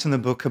 You write in the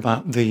book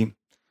about the,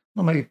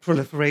 not maybe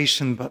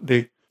proliferation, but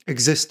the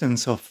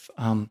existence of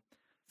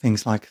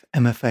things like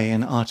MFA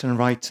in art and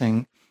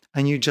writing,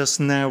 and you just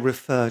now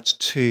referred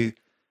to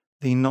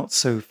the not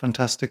so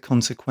fantastic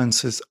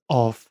consequences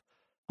of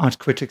art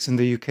critics in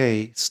the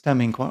UK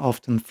stemming quite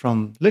often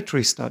from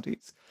literary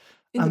studies.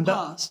 In the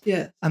past,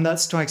 yes. And that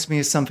strikes me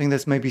as something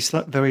that's maybe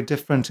very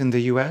different in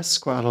the US.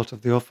 Quite a lot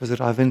of the authors that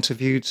I've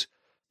interviewed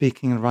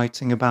speaking and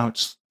writing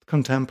about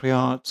contemporary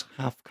art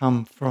have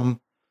come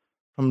from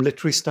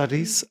literary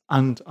studies,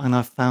 and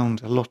I've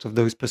found a lot of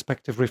those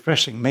perspectives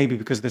refreshing, maybe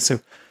because they're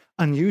so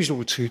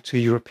unusual to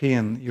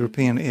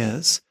European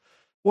ears.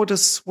 What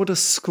does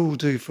school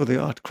do for the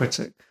art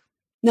critic?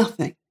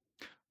 Nothing.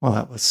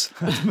 Well, let's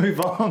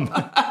move on.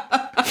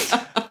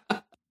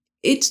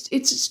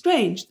 It's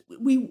strange.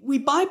 We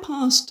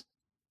bypassed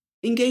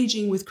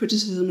engaging with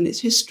criticism and its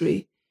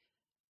history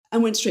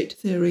and went straight to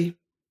theory.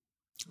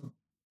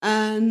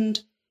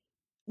 And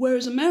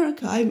whereas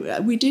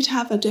America, we did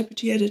have a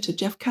deputy editor,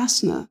 Jeff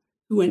Kastner,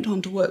 who went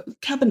on to work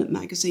with Cabinet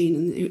magazine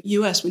in the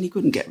US when he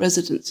couldn't get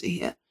residency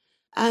here.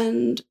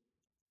 And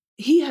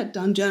he had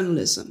done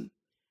journalism.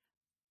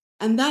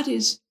 And that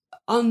is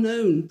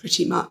unknown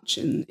pretty much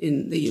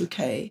in the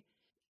UK.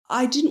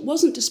 I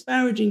wasn't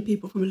disparaging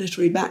people from a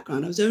literary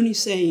background. I was only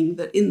saying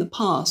that in the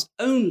past,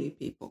 only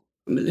people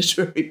from a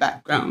literary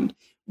background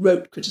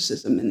wrote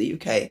criticism in the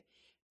UK.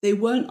 They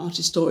weren't art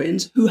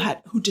historians who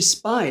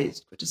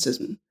despised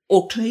criticism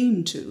or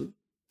claimed to.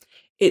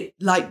 It,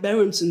 like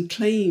Berenson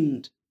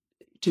claimed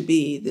to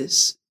be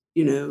this,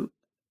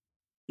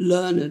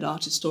 learned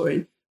art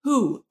historian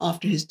who,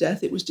 after his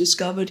death, it was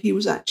discovered he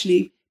was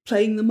actually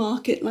playing the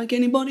market like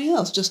anybody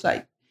else, just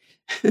like,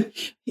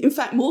 in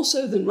fact, more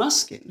so than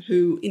Ruskin,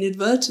 who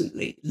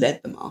inadvertently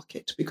led the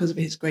market because of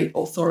his great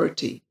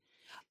authority.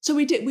 So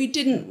we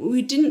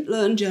didn't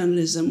learn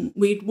journalism.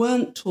 We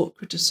weren't taught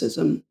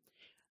criticism.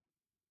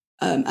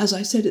 As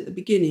I said at the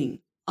beginning,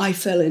 I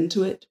fell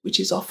into it, which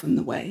is often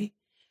the way.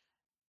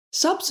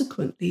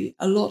 Subsequently,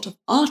 a lot of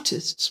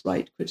artists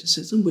write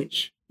criticism,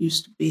 which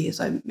used to be,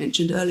 as I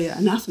mentioned earlier,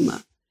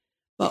 anathema,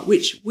 but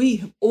which we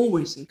have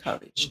always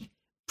encouraged,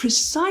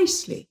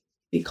 precisely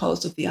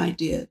because of the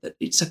idea that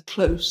it's a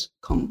close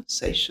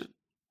conversation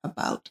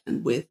about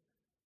and with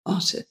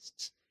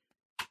artists.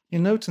 You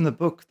note in the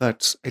book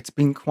that it's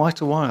been quite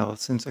a while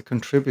since a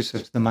contributor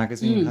to the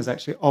magazine has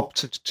actually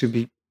opted to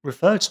be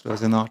referred to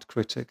as an art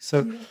critic.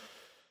 So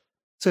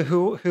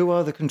who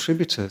are the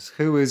contributors?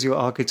 Who is your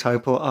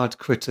archetypal art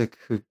critic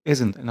who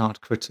isn't an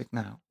art critic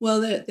now? Well,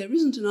 there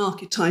isn't an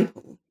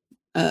archetypal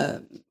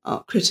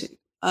art critic.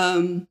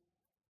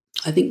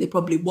 I think there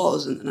probably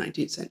was in the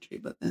 19th century,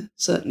 but there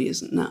certainly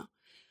isn't now.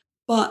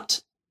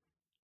 But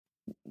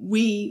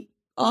we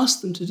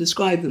asked them to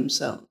describe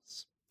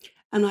themselves.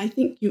 And I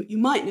think you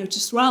might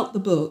notice throughout the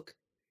book,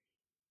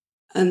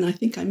 and I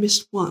think I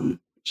missed one,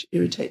 which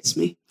irritates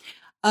me.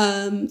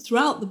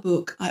 Throughout the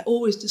book, I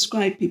always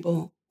describe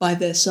people by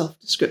their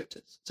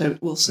self-descriptors. So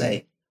it will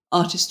say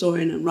art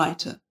historian and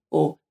writer,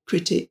 or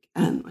critic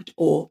and writer,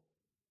 or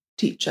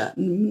teacher.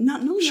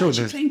 Sure,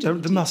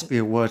 there must be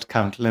a word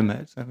count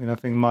limit. I mean, I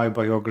think my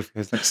biography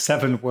has like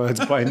 7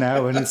 words by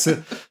now, and it's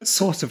a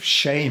sort of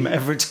shame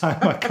every time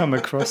I come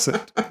across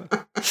it.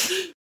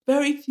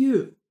 Very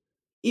few,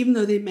 even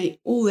though they make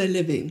all their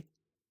living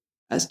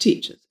as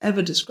teachers,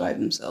 ever describe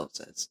themselves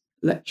as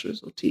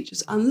lecturers or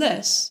teachers,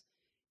 unless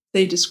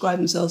they describe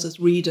themselves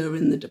as reader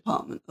in the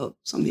department of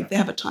something, if they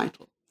have a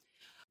title.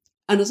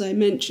 And as I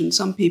mentioned,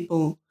 some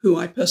people who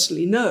I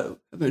personally know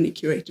have only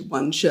curated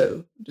one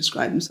show,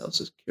 describe themselves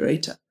as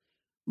curator,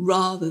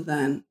 rather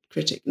than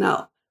critic.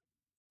 Now,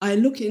 I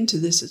look into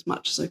this as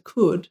much as I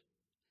could,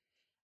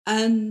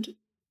 and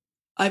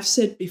I've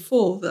said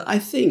before that I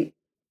think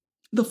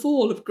the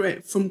fall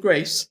from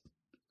grace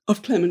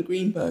of Clement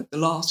Greenberg, the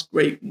last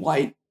great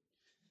white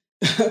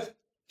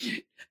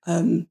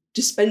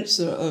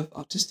dispenser of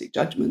artistic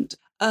judgment,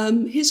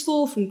 his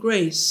fall from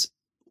grace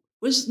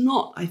was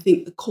not, I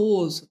think, the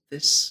cause of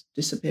this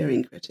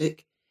disappearing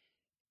critic,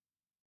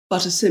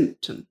 but a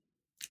symptom,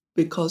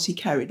 because he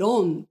carried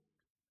on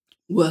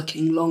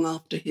working long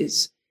after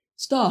his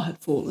star had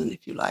fallen,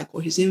 if you like,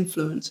 or his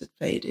influence had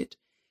faded.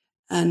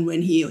 And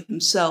when he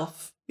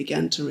himself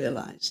began to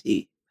realize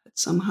he had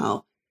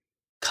somehow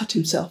cut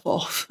himself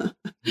off,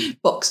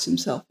 boxed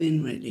himself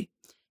in, really.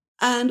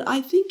 And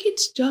I think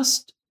it's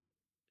just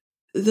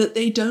that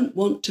they don't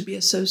want to be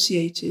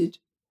associated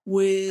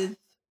with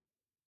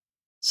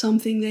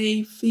something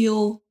they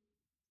feel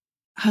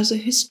has a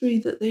history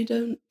that they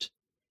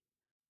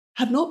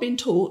have not been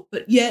taught,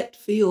 but yet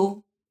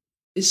feel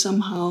is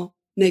somehow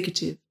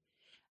negative.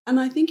 And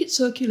I think it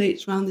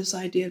circulates around this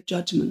idea of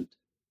judgment.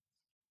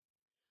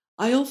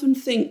 I often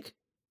think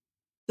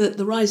that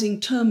the rising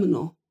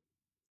terminal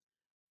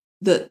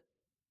that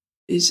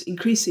is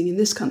increasing in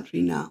this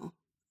country now,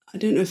 I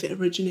don't know if it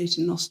originated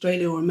in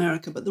Australia or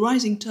America, but the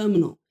rising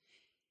terminal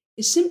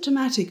is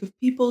symptomatic of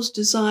people's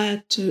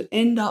desire to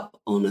end up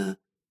on a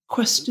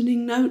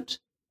questioning note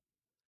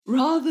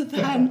rather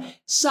than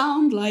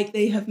sound like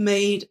they have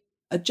made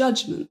a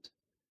judgment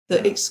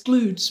that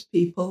excludes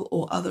people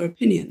or other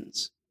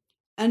opinions.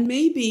 And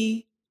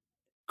maybe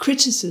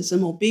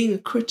criticism or being a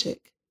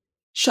critic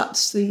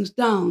shuts things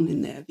down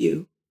in their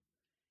view,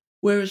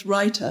 whereas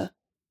writer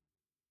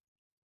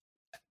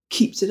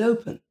keeps it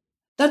open.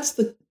 That's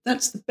the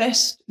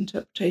best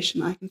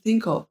interpretation I can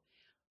think of.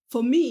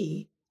 For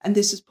me, and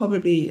this is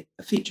probably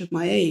a feature of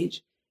my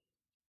age,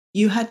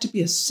 you had to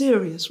be a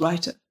serious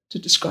writer to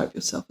describe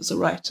yourself as a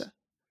writer.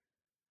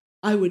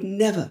 I would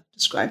never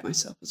describe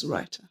myself as a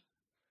writer.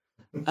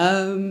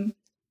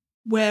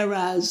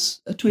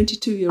 Whereas a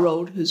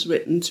 22-year-old who's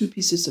written 2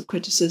 pieces of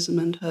criticism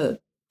and her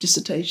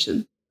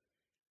dissertation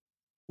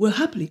will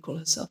happily call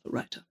herself a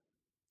writer.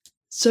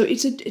 So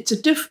it's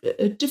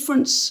a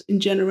difference in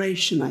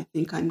generation. I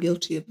think I'm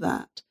guilty of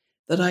that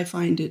I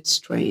find it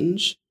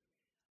strange.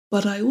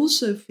 But I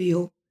also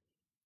feel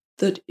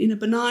that in a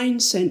benign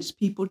sense,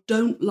 people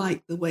don't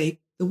like the way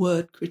the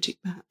word critic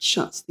perhaps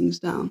shuts things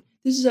down.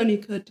 This has only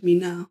occurred to me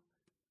now.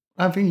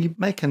 I think you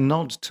make a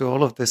nod to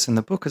all of this in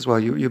the book as well.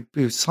 You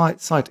cite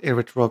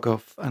Irit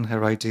Rogoff and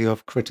her idea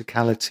of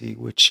criticality,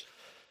 which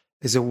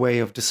is a way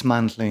of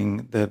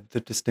dismantling the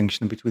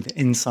distinction between the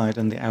inside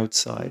and the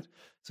outside.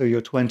 So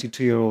your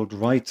 22-year-old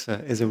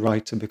writer is a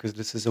writer because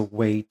this is a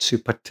way to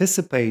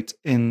participate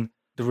in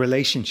the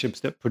relationships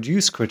that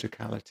produce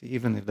criticality,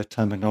 even if the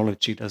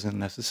terminology doesn't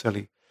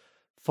necessarily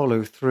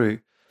follow through.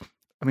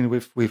 I mean,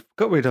 we've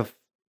got rid of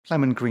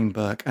Clement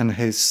Greenberg and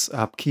his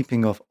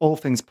keeping of all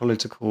things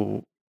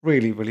political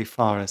really, really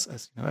far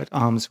as at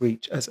arm's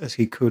reach as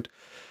he could.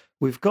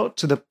 We've got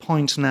to the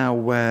point now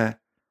where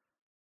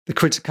the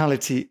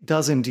criticality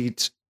does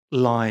indeed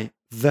lie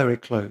very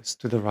close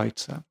to the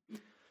writer.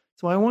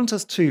 So I want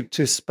us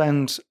to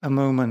spend a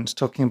moment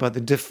talking about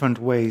the different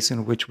ways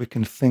in which we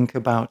can think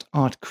about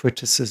art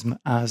criticism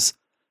as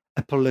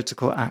a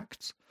political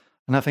act.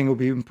 And I think it would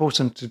be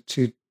important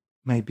to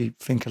maybe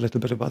think a little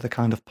bit about the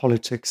kind of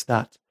politics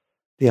that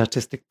the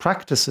artistic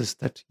practices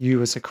that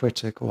you as a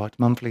critic or Art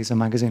Monthly as a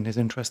magazine is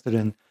interested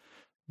in,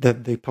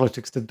 the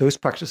politics that those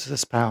practices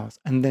espouse,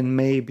 and then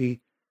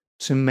maybe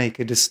to make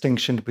a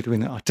distinction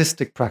between the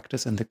artistic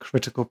practice and the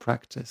critical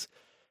practice,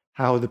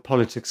 how the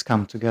politics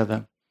come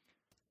together.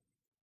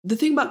 The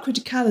thing about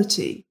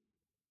criticality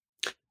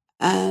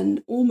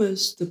and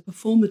almost the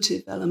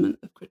performative element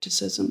of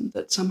criticism,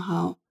 that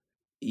somehow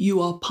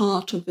you are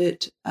part of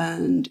it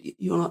and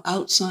you're not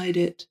outside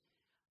it.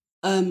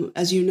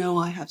 As you know,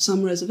 I have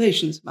some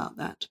reservations about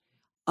that.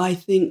 I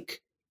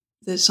think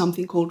there's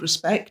something called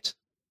respect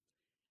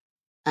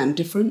and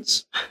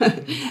difference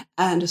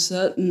and a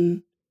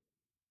certain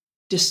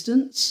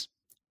distance,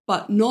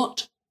 but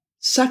not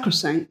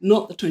sacrosanct,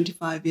 not the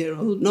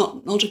 25-year-old,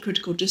 not a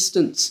critical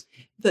distance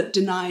that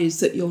denies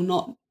that you're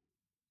not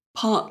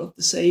part of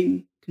the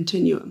same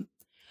continuum,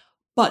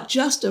 but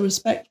just a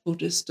respectful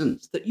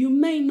distance that you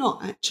may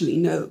not actually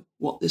know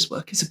what this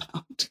work is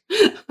about.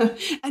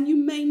 And you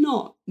may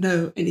not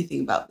know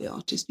anything about the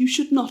artist. You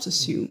should not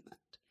assume that.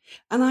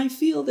 And I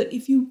feel that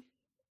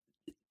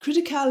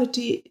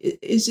criticality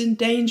is in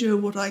danger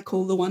of what I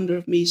call the wonder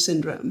of me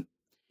syndrome.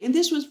 And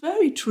this was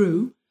very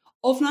true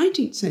of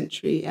 19th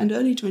century and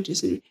early 20th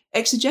century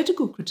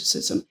exegetical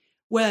criticism,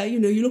 where, you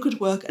look at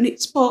work and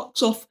it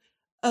sparks off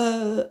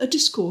a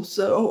discourse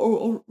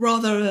or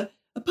rather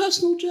a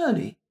personal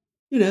journey.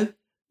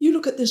 You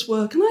look at this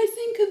work and I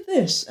think of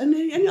this, and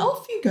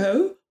off you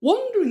go,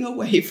 wandering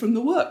away from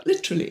the work,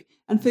 literally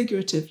and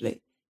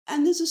figuratively.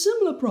 And there's a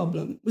similar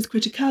problem with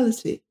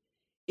criticality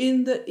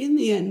in that in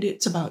the end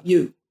it's about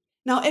you.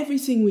 Now,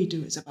 everything we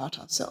do is about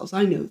ourselves.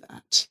 I know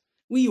that.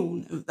 We all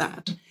know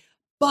that.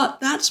 But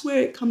that's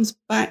where it comes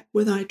back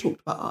when I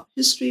talked about art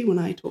history, when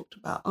I talked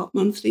about Art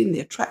Monthly and the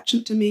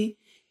attraction to me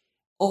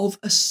of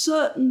a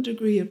certain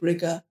degree of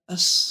rigor, a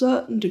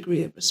certain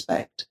degree of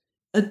respect,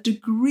 a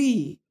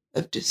degree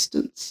of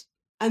distance.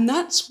 And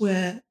that's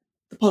where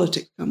the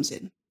politics comes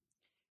in.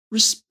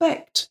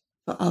 Respect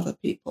for other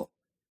people,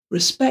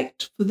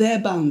 respect for their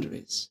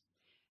boundaries.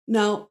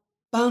 Now,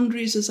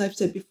 boundaries, as I've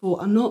said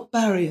before, are not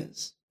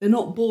barriers. They're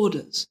not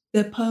borders.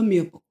 They're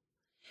permeable.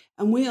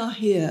 And we are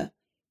here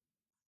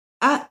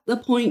at the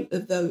point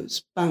of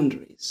those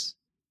boundaries.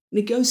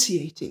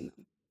 negotiating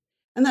them.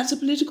 And that's a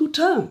political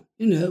term.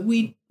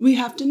 We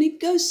have to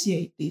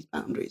negotiate these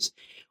boundaries.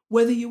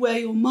 Whether you wear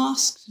your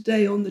mask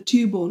today on the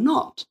tube or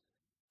not,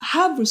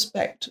 have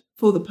respect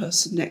for the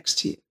person next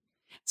to you.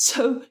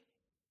 So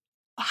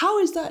how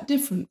is that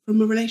different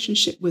from a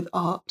relationship with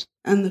art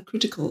and the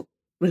critical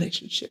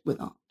relationship with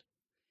art?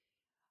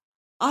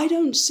 I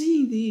don't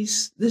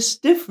see this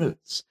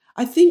difference.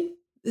 I think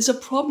there's a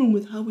problem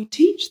with how we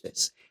teach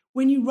this.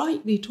 When you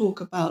rightly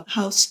talk about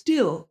how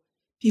still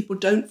people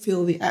don't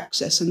feel the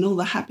access and all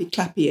the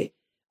happy-clappy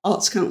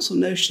Arts Council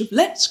notion of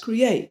let's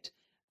create,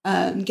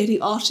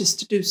 getting artists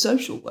to do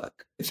social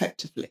work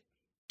effectively,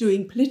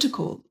 doing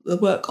the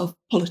work of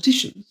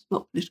politicians,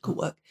 not political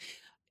work.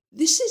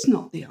 This is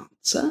not the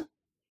answer.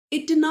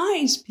 It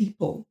denies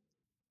people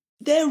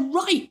their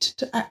right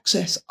to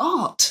access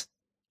art,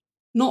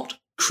 not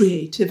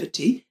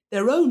creativity,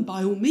 their own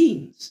by all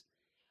means.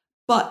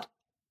 But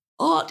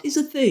art is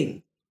a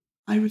thing.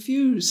 I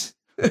refuse.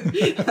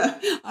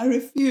 I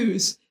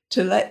refuse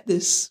to let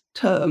this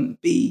term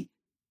be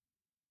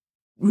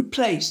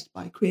replaced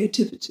by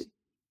creativity.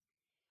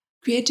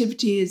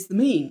 Creativity is the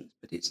means,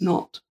 but it's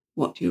not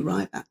what you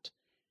arrive at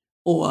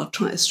or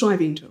are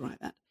striving to arrive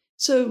at.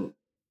 So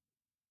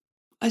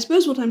I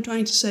suppose what I'm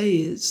trying to say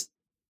is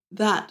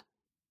that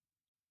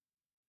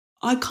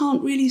I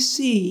can't really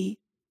see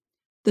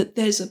that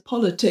there's a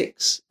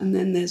politics and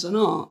then there's an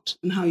art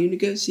and how you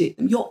negotiate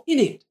them. You're in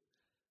it.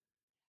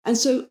 And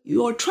so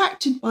you're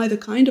attracted by the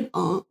kind of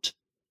art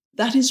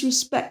that is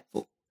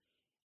respectful.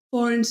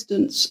 For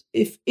instance,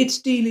 if it's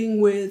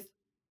dealing with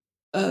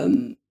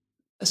a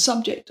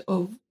subject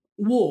of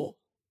war,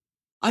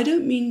 I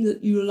don't mean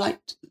that you like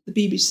the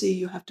BBC,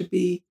 you have to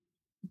be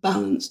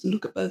balanced and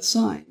look at both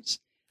sides.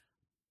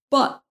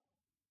 But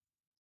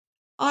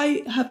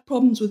I have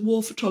problems with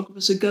war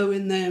photographers who go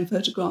in there and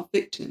photograph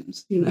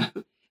victims, and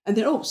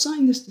they're,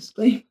 sign this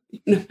disclaimer,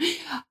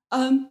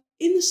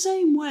 In the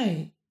same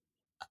way,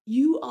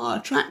 you are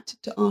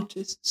attracted to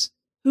artists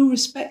who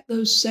respect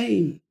those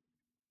same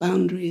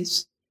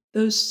boundaries,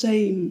 those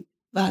same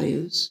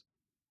values.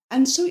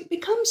 And so it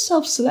becomes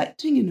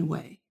self-selecting in a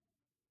way.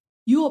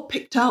 You're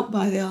picked out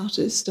by the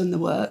artist and the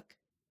work,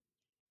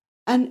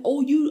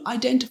 or you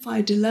identify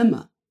a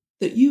dilemma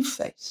that you've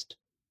faced.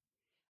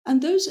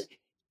 And those,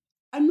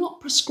 I'm not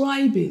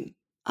prescribing,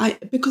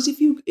 because if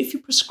you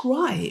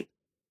prescribe,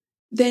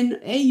 then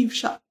you've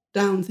shut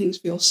down things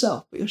for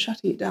yourself, but you're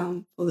shutting it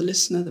down for the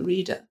listener, the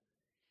reader.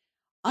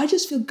 I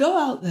just feel go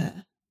out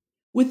there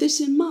with this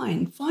in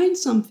mind, find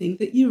something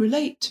that you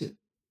relate to,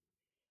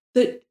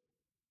 that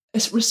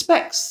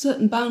respects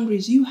certain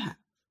boundaries you have,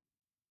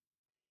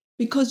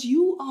 because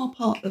you are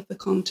part of the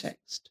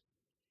context.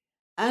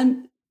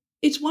 And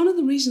it's one of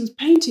the reasons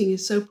painting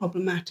is so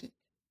problematic,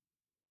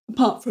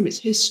 apart from its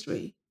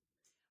history.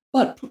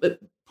 But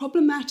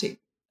problematic,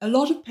 a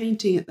lot of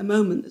painting at the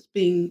moment that's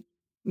being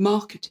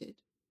marketed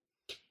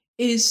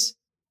is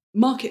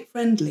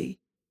market-friendly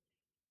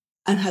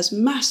and has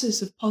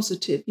masses of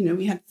positive.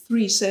 We had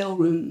 3 sale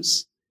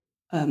rooms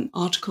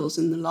articles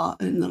in the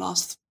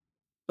last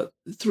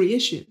 3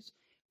 issues,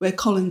 where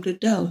Colin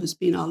Gladell, who's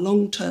been our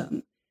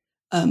long-term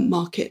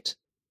market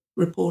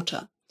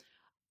reporter,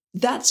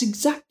 that's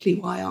exactly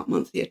why Art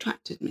Monthly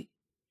attracted me,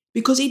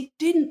 because it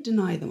didn't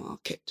deny the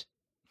market.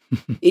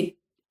 It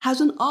has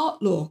an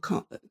art law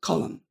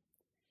column.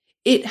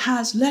 It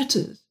has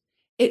letters.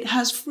 It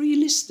has free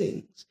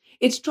listings.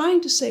 It's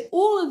trying to say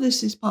all of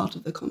this is part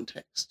of the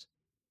context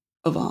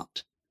of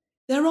art.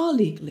 There are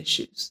legal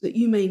issues that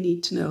you may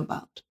need to know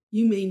about.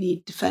 You may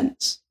need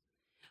defense.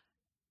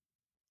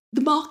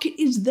 The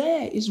market is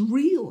there, is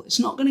real. It's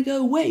not going to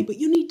go away, but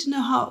you need to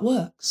know how it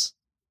works.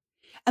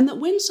 And that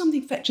when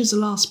something fetches a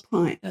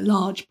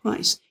large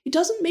price, it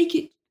doesn't make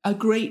it a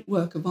great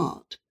work of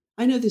art.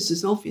 I know this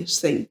is an obvious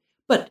thing,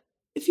 but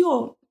if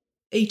you're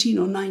 18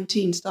 or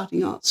 19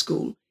 starting art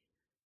school,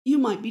 you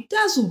might be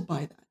dazzled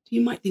by that.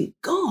 You might think,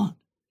 God,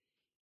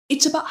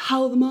 it's about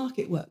how the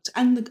market works.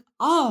 And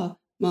our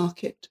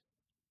market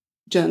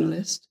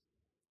journalist,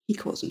 he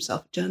calls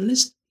himself a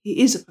journalist,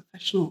 he is a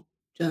professional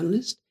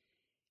journalist,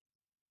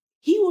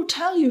 he will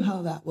tell you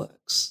how that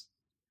works.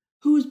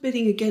 Who is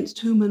bidding against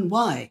whom and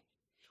why?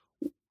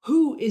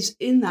 Who is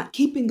in that,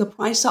 keeping the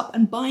price up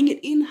and buying it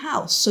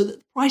in-house so that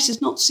the price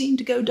is not seen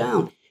to go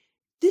down?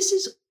 This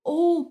is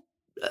all,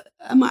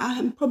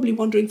 I'm probably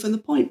wandering from the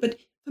point, but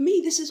for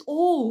me, this is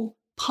all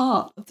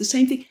part of the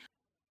same thing.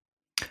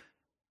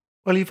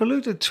 Well, you've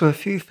alluded to a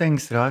few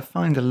things that I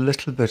find a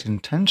little bit in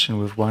tension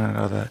with one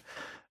another.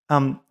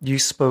 You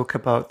spoke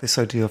about this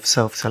idea of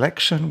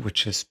self-selection,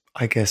 which is,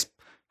 I guess,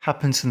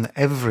 happens in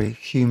every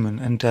human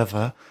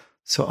endeavor.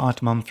 So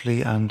Art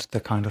Monthly and the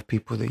kind of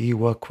people that you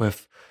work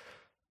with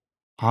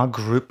are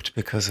grouped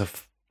because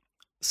of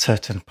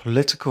certain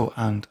political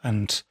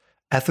and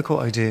ethical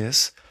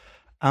ideas.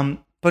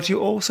 But you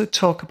also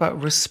talk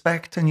about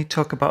respect and you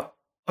talk about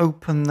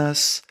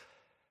openness.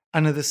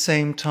 And at the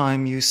same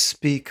time, you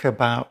speak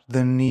about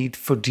the need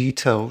for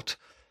detailed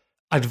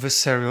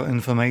adversarial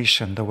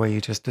information, the way you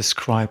just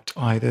described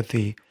either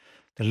the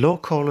law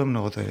column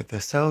or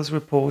the sales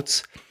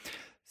reports.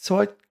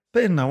 So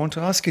Ben, I want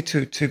to ask you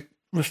to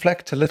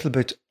reflect a little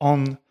bit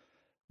on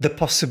the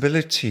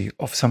possibility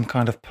of some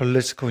kind of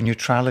political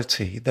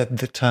neutrality that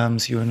the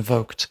terms you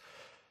invoked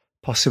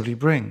possibly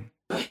bring.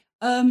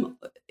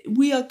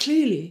 We are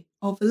clearly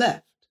of the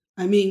left.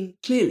 I mean,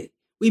 clearly.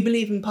 We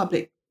believe in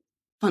public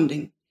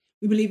funding.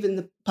 We believe in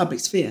the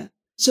public sphere.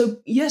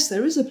 So, yes,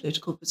 there is a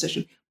political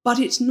position, but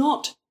it's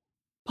not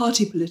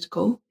party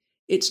political.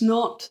 It's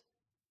not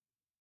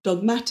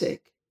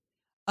dogmatic.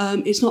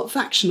 It's not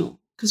factional,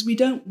 because we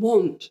don't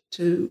want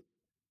to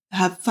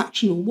have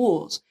factional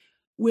wars.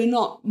 We're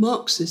not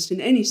Marxist in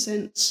any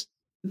sense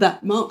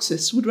that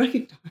Marxists would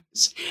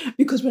recognize,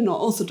 because we're not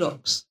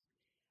orthodox.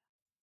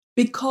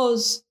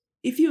 Because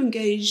if you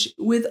engage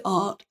with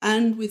art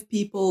and with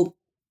people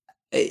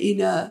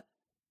in a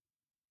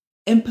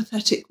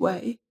empathetic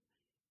way,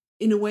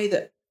 in a way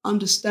that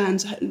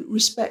understands,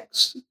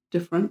 respects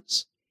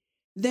difference,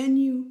 then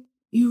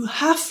you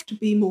have to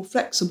be more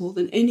flexible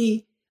than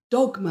any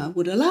dogma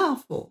would allow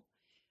for.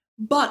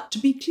 But to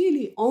be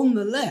clearly on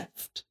the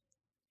left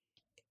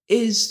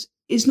is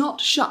not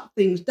to shut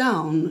things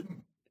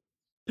down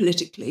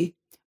politically,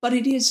 but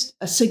it is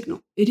a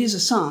signal, it is a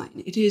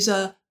sign, it is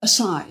a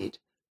side,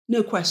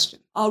 no question.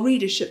 Our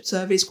readership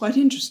survey is quite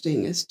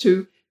interesting as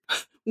to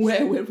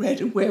where we're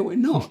read and where we're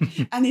not.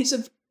 And it's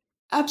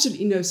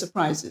absolutely no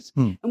surprises.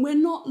 And we're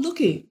not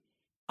looking.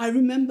 I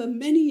remember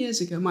many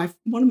years ago,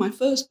 one of my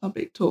first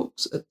public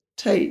talks at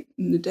Tate,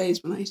 in the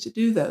days when I used to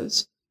do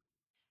those,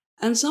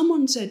 and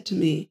someone said to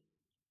me,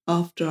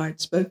 after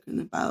I'd spoken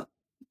about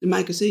the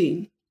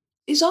magazine,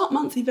 "Is Art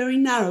Monthly very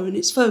narrow in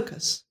its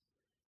focus?"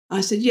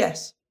 I said,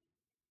 "Yes."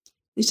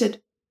 He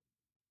said,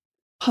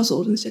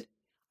 puzzled, and said,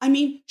 "I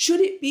mean, should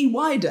it be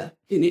wider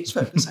in its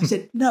focus?" I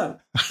said, "No."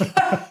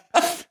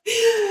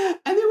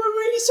 And they were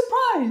really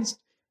surprised.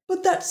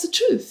 But that's the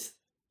truth.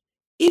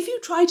 If you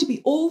try to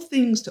be all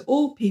things to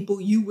all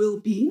people, you will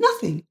be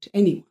nothing to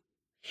anyone.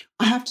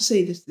 I have to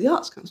say this to the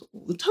Arts Council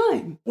all the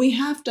time. We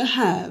have to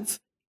have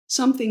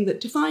something that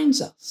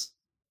defines us.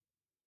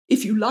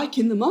 If you like,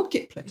 in the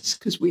marketplace,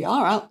 because we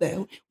are out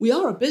there, we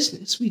are a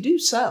business, we do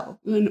sell,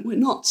 and we're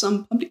not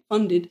some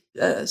public-funded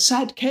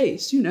sad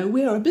case,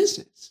 we are a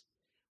business.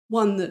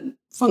 One that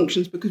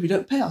functions because we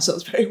don't pay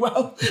ourselves very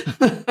well.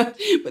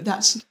 But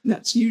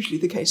that's usually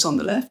the case on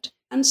the left.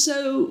 And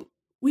so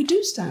we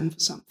do stand for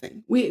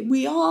something.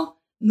 We are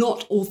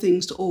not all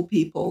things to all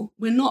people.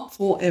 We're not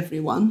for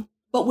everyone,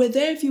 but we're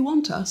there if you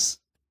want us.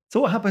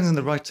 So what happens in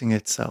the writing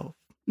itself?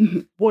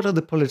 Mm-hmm. What are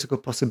the political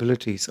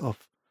possibilities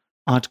of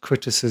art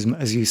criticism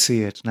as you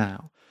see it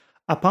now?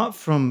 Apart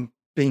from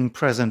being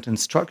present in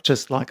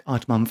structures like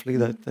Art Monthly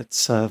that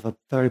serve a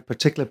very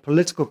particular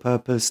political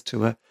purpose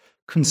to a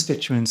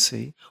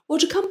constituency. Well,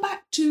 to come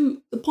back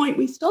to the point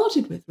we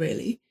started with,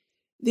 really,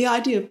 the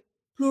idea of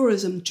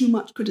pluralism, too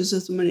much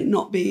criticism, and it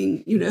not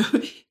being,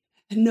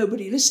 and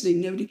nobody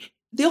listening,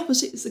 the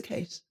opposite is the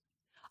case.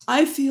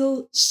 I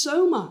feel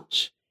so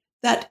much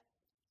that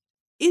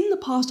in the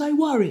past I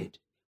worried.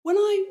 When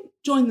I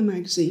joined the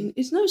magazine,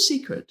 it's no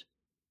secret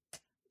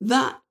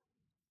that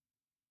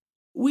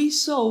we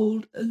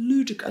sold a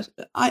ludicrous...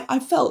 I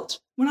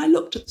felt, when I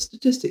looked at the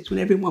statistics when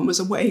everyone was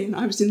away and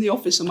I was in the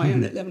office on my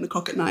own at 11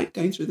 o'clock at night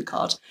going through the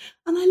cards,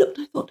 and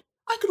I thought,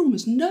 I could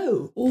almost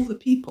know all the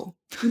people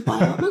who buy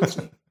Art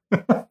Monthly.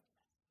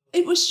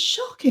 It was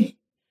shocking.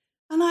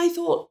 And I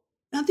thought,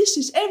 now this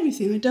is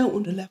everything I don't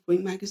want a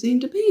left-wing magazine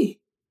to be.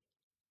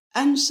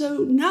 And so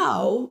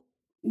now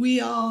we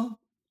are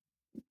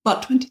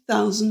about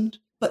 20,000,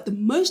 but the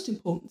most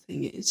important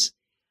thing is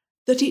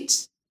that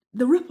it's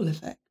the ripple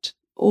effect,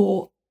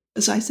 or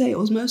as I say,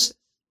 osmosis,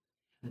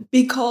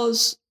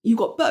 because you've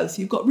got both.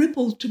 You've got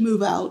ripples to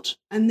move out,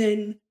 and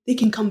then they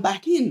can come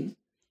back in.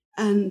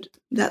 And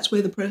that's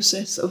where the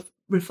process of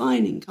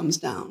refining comes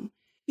down,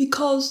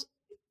 because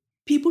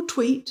people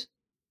tweet,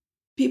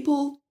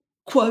 people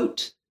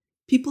quote,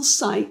 people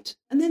cite,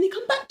 and then they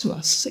come back to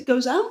us. It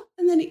goes out,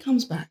 and then it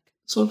comes back.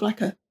 Sort of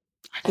like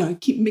I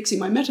keep mixing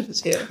my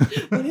metaphors here.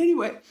 But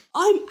anyway,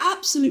 I'm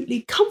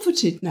absolutely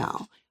comforted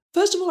now.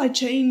 First of all, I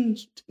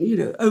changed,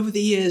 over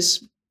the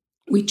years,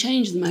 we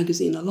changed the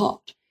magazine a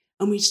lot.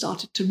 And we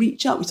started to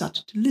reach out, we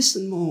started to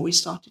listen more, we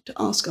started to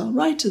ask our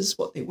writers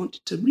what they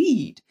wanted to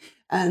read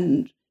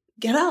and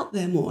get out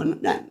there more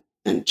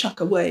and chuck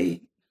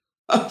away.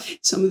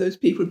 Some of those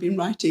people had been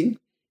writing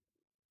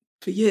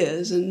for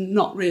years and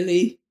not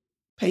really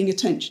paying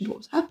attention to what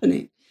was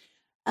happening.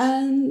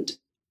 And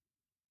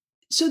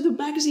so the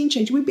magazine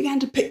changed. We began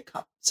to pick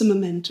up some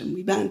momentum.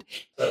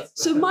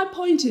 So my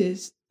point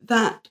is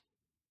that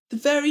the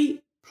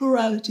very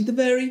plurality, the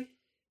very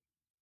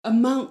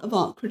amount of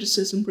art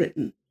criticism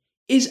written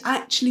is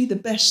actually the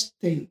best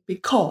thing,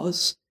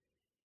 because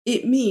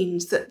it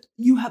means that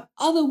you have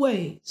other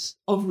ways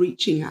of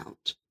reaching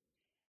out.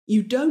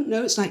 You don't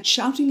know, it's like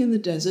shouting in the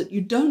desert,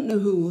 you don't know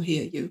who will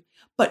hear you,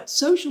 but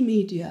social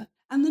media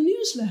and the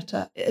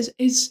newsletter has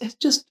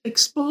just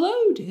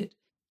exploded.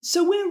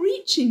 So we're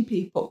reaching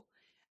people,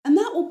 and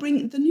that will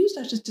bring, the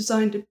newsletter is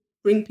designed to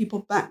bring people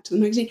back to the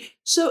magazine.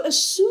 So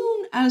as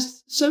soon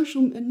as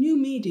new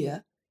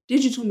media,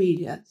 digital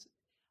media,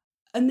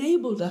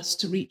 enabled us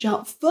to reach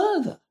out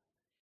further,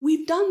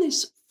 we've done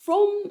this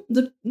from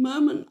the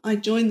moment I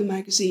joined the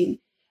magazine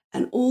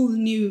and all the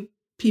new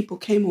people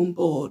came on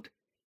board.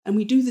 And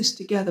we do this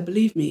together,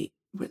 believe me.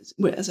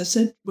 As I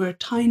said, we're a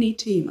tiny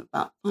team,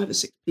 about 5 or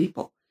 6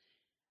 people.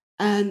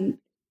 And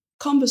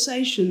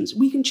conversations,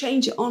 we can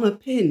change it on a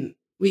pin.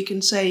 We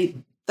can say,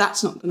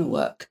 that's not going to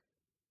work.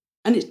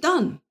 And it's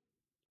done.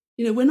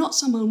 We're not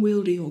some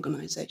unwieldy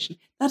organization.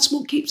 That's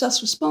what keeps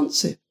us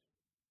responsive.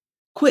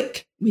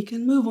 Quick, we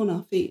can move on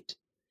our feet.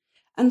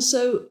 And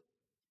so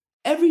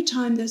every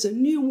time there's a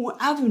new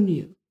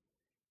avenue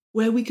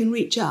where we can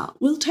reach out,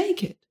 we'll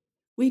take it.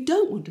 We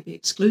don't want to be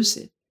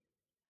exclusive.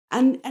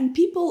 And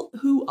people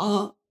who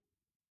are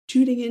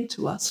tuning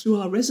into us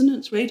through our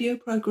Resonance radio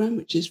program,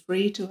 which is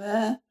free to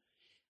air,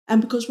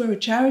 and because we're a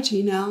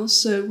charity now,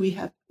 so we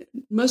have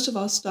most of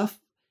our stuff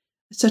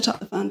set up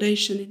the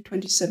foundation in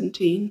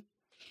 2017.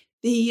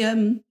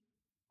 The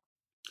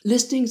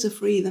listings are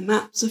free, the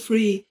maps are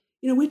free.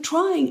 We're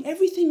trying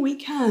everything we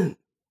can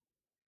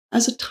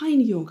as a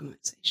tiny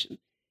organization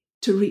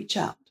to reach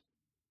out.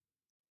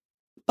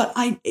 But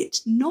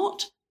it's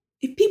not,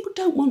 if people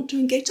don't want to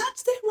engage,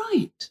 that's their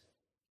right.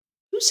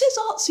 Who says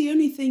art's the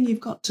only thing you've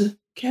got to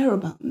care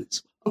about in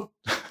this world?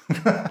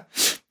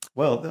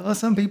 Well, there are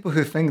some people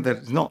who think that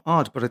it's not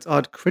art, but it's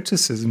art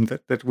criticism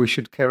that we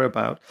should care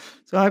about.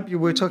 So you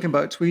were talking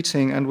about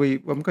tweeting, and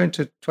I'm going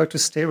to try to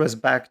steer us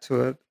back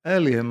to an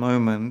earlier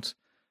moment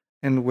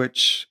in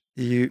which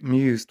you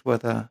mused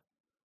whether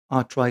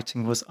art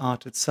writing was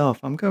art itself.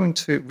 I'm going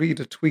to read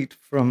a tweet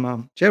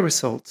from Jerry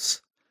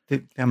Saltz,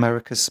 the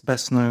America's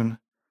best-known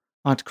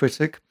art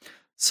critic.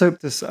 So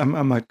this, I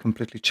might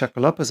completely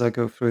chuckle up as I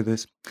go through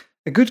this.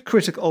 A good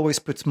critic always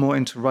puts more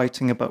into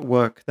writing about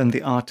work than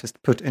the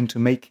artist put into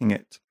making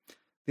it.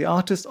 The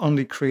artist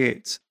only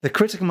creates. The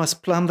critic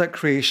must plan that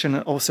creation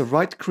and also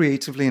write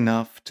creatively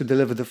enough to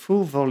deliver the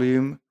full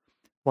volume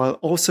while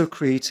also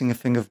creating a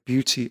thing of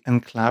beauty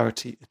and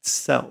clarity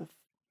itself.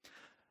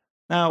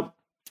 Now,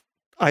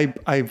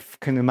 I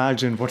can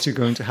imagine what you're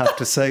going to have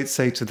to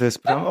say to this,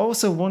 but I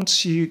also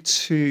want you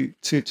to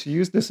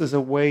use this as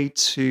a way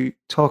to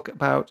talk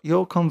about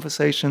your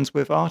conversations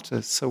with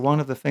artists. So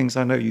one of the things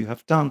I know you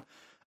have done,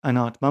 and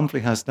Art Monthly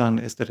has done,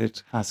 is that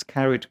it has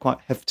carried quite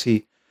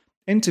hefty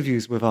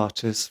interviews with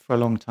artists for a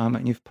long time,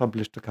 and you've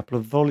published a couple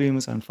of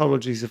volumes,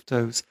 anthologies of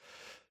those.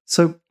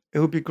 So it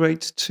would be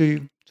great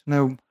to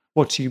know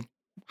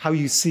how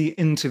you see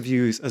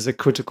interviews as a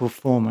critical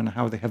form and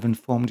how they have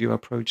informed your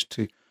approach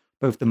to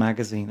both the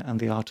magazine and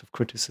the art of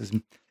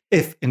criticism,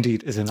 if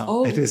indeed it is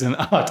an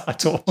art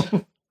at all.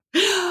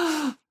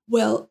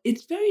 Well,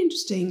 it's very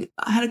interesting.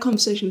 I had a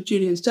conversation with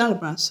Julian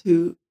Stalabras,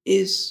 who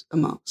is a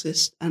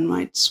Marxist and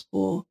writes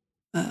for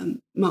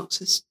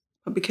Marxist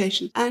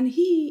publications. And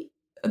he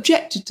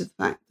objected to the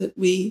fact that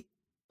we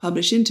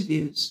publish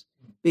interviews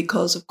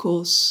because, of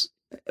course,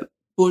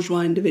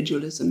 bourgeois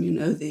individualism,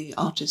 the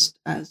artist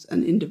as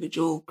an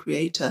individual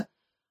creator.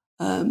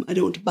 I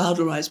don't want to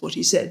bowdlerize what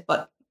he said,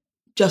 but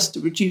just to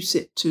reduce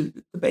it to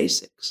the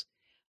basics.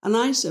 And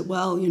I said,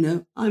 well,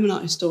 I'm an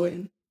art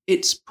historian.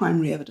 It's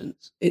primary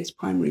evidence. It's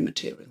primary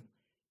material.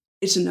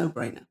 It's a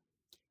no-brainer.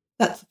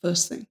 That's the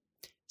first thing.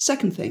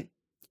 Second thing,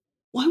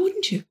 why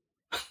wouldn't you?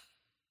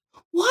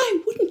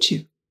 Why wouldn't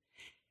you?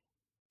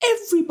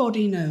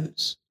 Everybody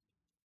knows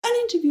an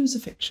interview is a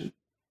fiction.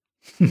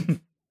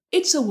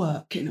 It's a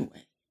work in a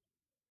way.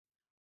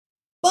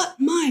 But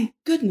my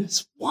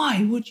goodness,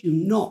 why would you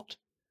not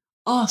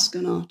ask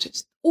an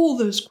artist all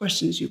those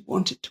questions you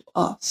wanted to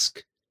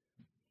ask,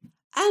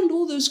 and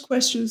all those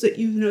questions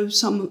that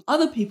some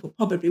other people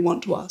probably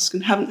want to ask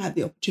and haven't had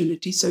the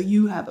opportunity, so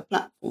you have a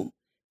platform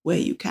where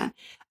you can.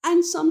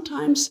 And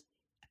sometimes,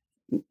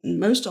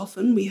 most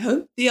often, we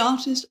hope the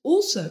artist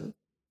also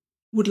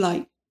would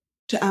like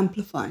to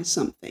amplify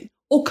something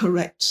or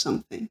correct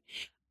something.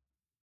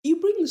 You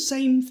bring the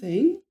same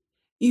thing,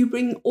 you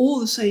bring all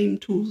the same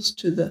tools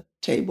to the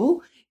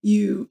table,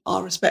 you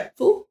are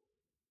respectful,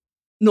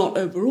 not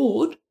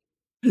overawed.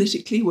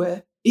 Politically,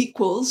 we're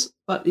equals,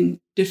 but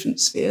in different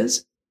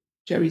spheres,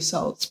 Jerry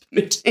Saltz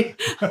permitting.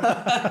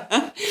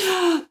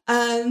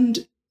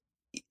 And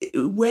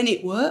when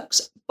it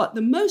works, but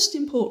the most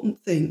important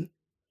thing,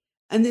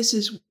 and this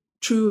is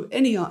true of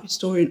any art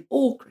historian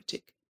or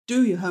critic,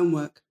 do your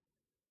homework.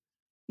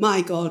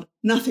 My God,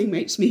 nothing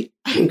makes me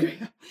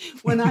angrier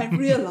when I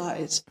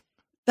realize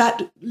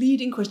that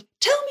leading question.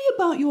 Tell me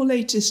about your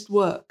latest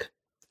work.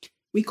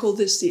 We call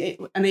this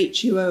an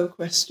HUO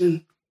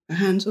question. A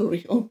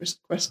Hans-Ulrich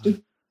Obrist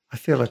question. I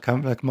feel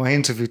like my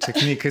interview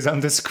technique is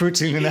under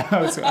scrutiny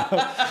now, so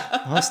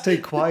I'll stay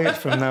quiet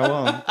from now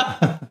on.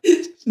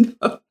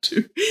 No,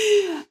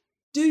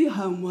 do your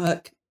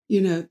homework.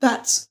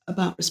 That's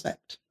about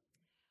respect.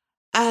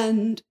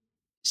 And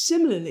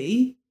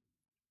similarly,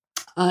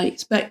 I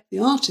expect the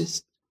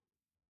artist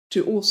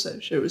to also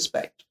show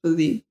respect for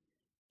the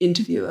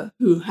interviewer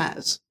who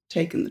has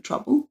taken the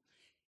trouble.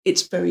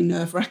 It's very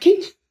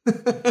nerve-wracking.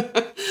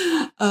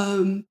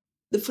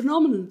 the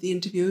phenomenon of the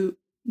interview,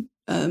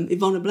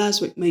 Ivona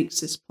Blaswick makes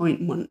this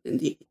point in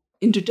the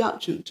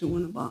introduction to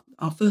one of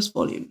our first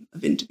volume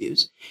of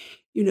interviews,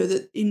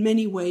 that in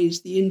many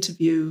ways the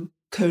interview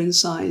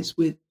coincides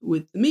with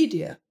the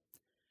media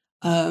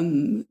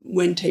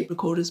when tape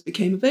recorders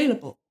became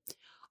available.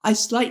 I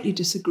slightly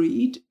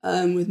disagreed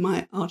with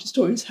my art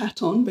historian's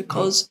hat on,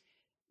 because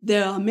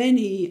there are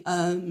many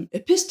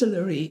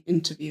epistolary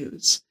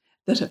interviews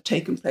that have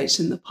taken place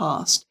in the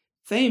past,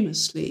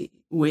 famously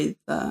with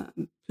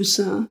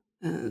Poussin,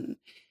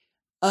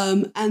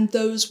 and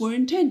those were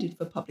intended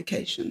for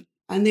publication,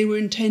 and they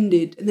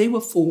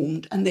were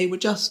formed, and they were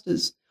just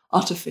as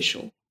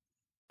artificial.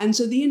 And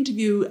so the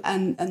interview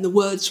and the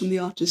words from the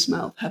artist's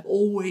mouth have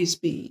always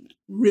been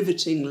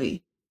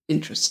rivetingly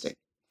interesting.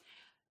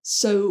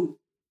 So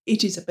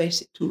it is a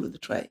basic tool of the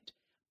trade.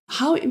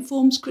 How it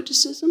informs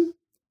criticism?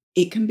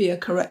 It can be a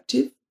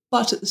corrective,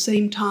 but at the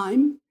same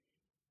time,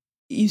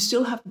 you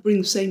still have to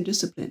bring the same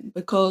discipline,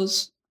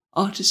 because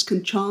artists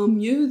can charm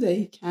you,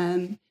 they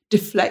can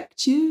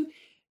deflect you,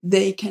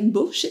 they can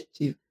bullshit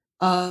you.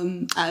 As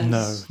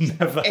no,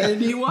 never.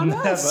 Anyone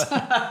else.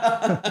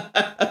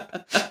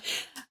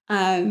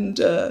 And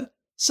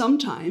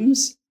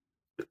sometimes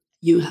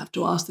you have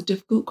to ask the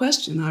difficult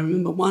question. I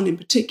remember one in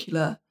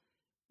particular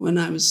when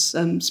I was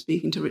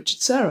speaking to Richard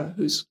Serra,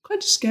 who's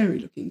quite a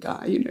scary-looking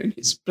guy, in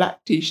his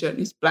black T-shirt and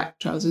his black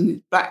trousers and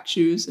his black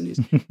shoes and his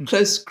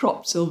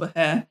close-cropped silver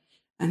hair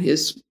and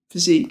his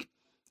physique.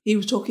 He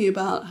was talking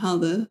about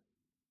how a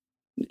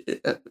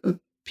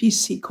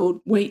piece he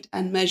called Weight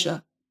and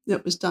Measure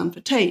that was done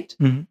for Tate,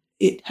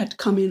 it had to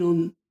come in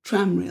on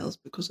tram rails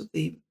because of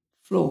the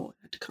floor.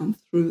 It had to come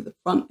through the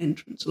front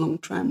entrance along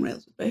tram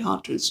rails. It was very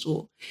hard to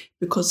install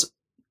because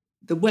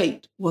the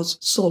weight was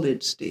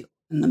solid steel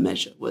and the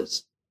measure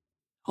was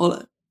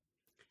hollow,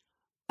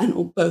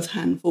 and both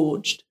hand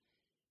forged.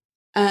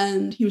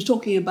 And he was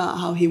talking about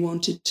how he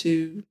wanted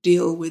to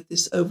deal with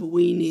this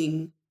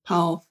overweening,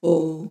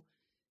 powerful,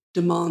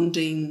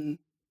 demanding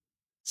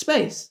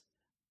space.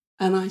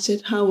 And I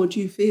said, how would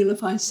you feel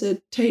if I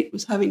said Tate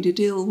was having to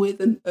deal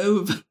with an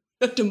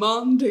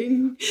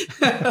over-demanding?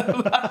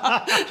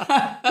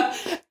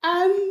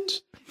 And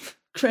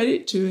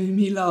credit to him,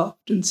 he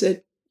laughed and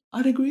said,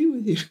 I'd agree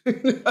with you.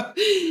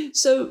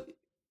 So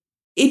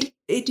it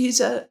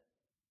is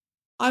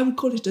I would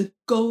call it a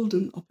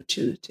golden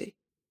opportunity.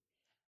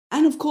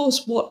 And of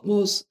course, what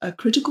was a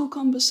critical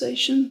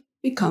conversation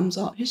becomes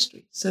art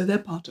history. So they're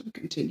part of a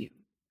continuum.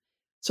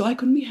 So I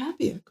couldn't be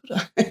happier, could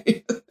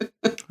I?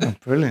 Oh,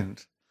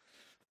 brilliant.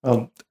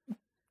 Well,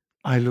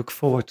 I look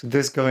forward to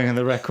this going on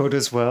the record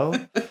as well.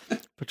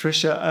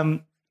 Patricia,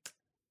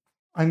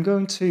 I'm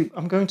going to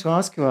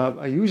ask you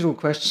a usual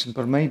question,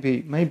 but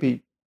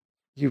maybe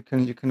you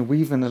can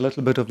weave in a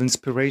little bit of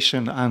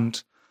inspiration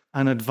and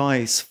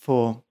advice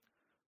for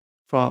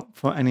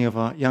any of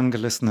our younger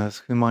listeners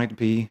who might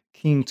be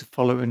keen to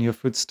follow in your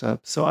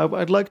footsteps. So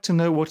I'd like to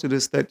know what it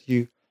is that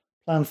you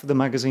plan for the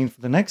magazine for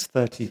the next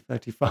 30,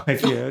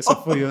 35 years, or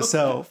for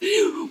yourself.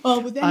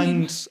 Well,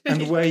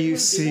 and where you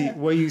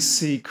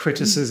see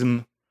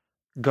criticism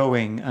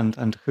going,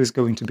 and who's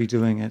going to be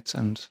doing it,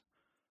 and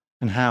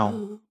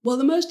how. Well,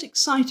 the most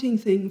exciting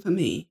thing for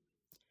me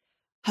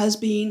has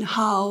been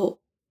how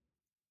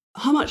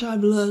much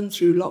I've learned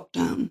through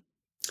lockdown,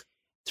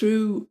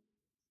 through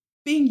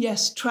being,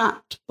 yes,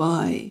 trapped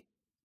by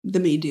the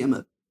medium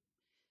of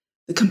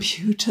the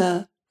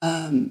computer,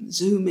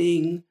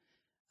 Zooming,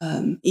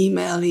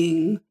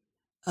 emailing,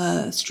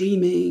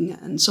 streaming,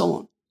 and so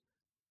on.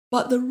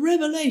 But the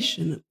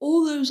revelation of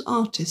all those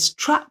artists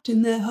trapped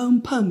in their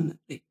home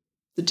permanently,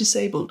 the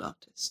disabled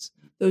artists,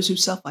 those who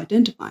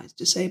self-identify as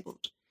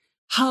disabled,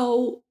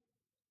 how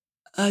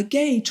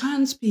gay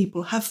trans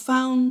people have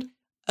found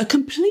a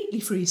completely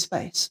free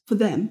space for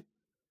them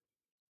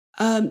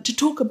to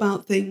talk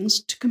about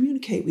things, to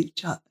communicate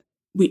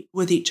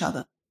with each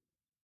other,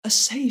 a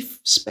safe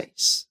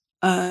space.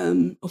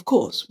 Of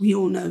course, we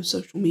all know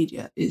social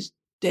media is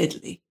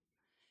deadly,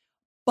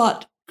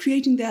 but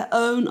creating their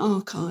own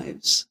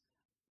archives,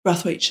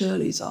 Brathwaite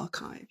Shirley's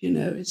archive,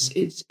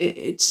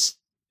 it's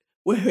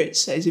where it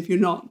says, if you're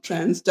not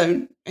trans,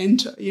 don't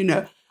enter,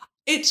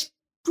 It's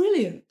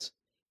brilliant.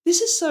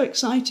 This is so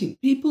exciting.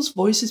 People's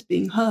voices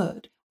being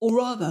heard, or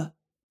rather,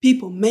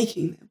 people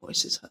making their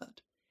voices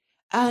heard.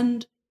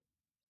 And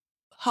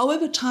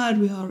however tired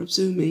we are of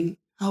Zooming,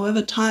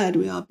 however tired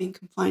we are being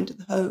confined to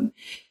the home,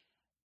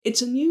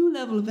 it's a new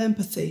level of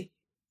empathy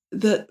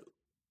that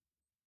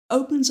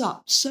opens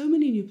up so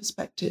many new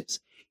perspectives.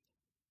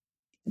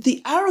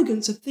 The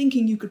arrogance of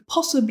thinking you could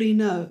possibly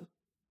know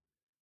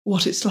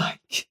what it's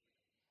like,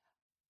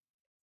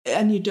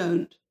 and you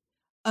don't.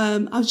 I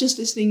was just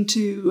listening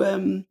to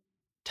Dame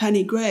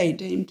Tanny Gray,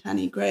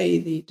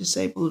 the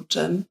disabled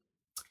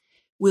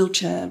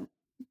wheelchair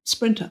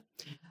sprinter,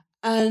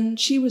 and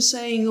she was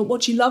saying that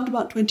what she loved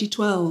about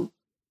 2012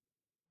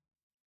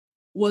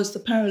 was the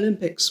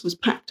Paralympics was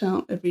packed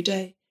out every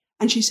day.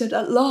 And she said,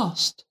 at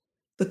last,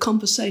 the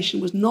conversation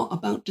was not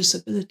about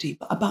disability,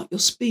 but about your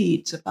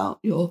speeds, about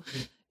your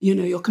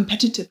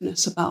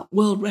competitiveness, about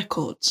world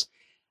records.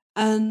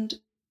 And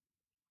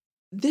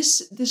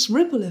this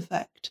ripple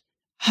effect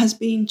has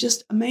been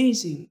just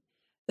amazing,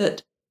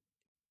 that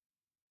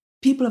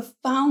people have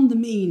found the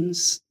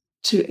means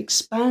to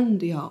expand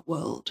the art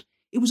world.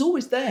 It was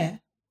always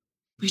there.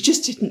 We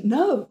just didn't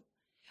know.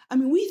 I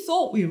mean, we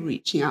thought we were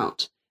reaching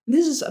out. And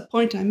this is a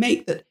point I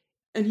make that,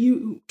 and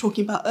you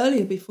talking about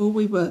earlier before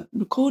we were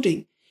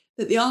recording,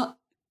 that the art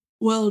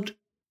world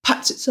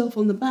pats itself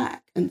on the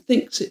back and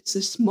thinks it's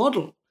this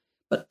model.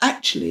 But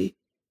actually,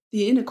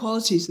 the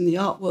inequalities in the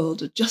art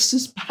world are just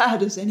as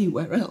bad as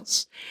anywhere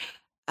else.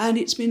 And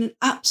it's been an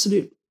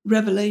absolute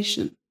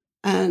revelation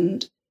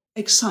and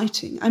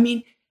exciting. I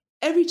mean,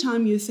 every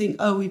time you think,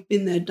 oh, we've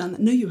been there, done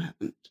that. No, you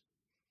haven't.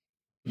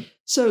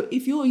 So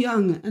if you're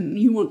young and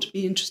you want to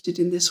be interested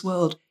in this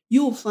world,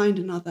 you'll find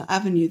another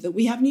avenue that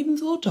we haven't even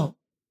thought of.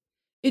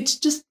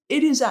 It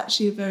is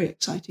actually a very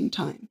exciting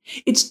time.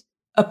 It's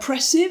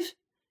oppressive,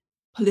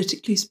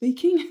 politically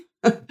speaking,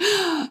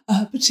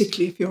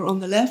 particularly if you're on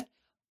the left.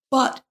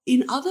 But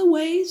in other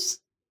ways,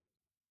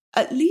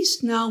 at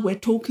least now we're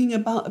talking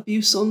about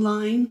abuse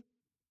online.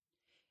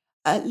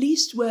 At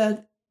least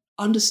we're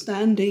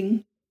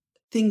understanding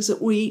things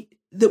that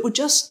were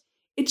just,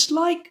 it's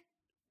like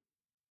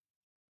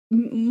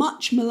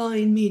much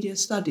malign media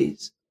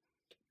studies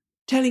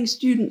telling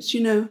students,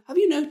 have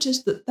you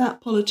noticed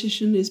that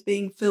politician is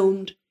being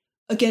filmed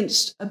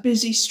against a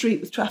busy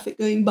street with traffic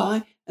going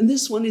by, and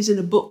this one is in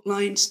a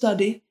book-lined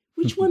study?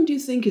 Which one do you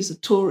think is a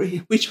Tory?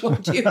 Which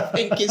one do you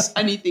think is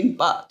anything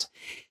but?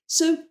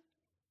 So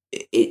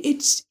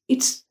it's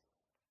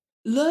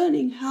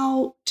learning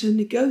how to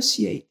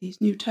negotiate these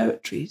new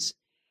territories.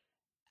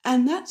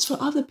 And that's for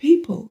other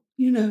people.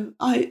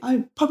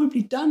 I've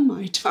probably done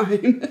my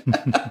time.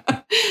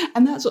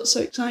 And that's what's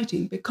so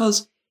exciting,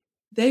 because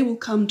they will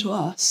come to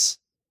us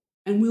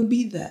and we'll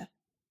be there.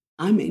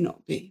 I may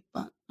not be,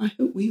 but I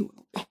hope we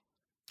will be.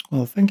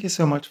 Well, thank you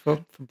so much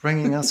for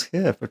bringing us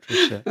here,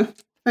 Patricia.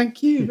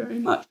 Thank you very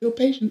much for your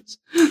patience.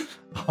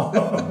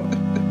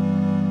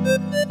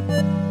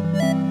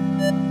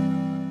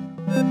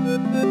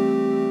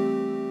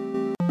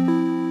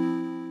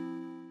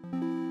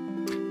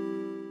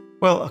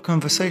 Well, our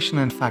conversation,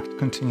 in fact,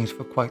 continued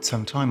for quite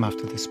some time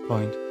after this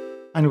point,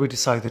 and we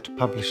decided to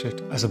publish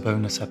it as a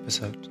bonus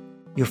episode.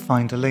 You'll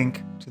find a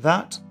link to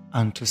that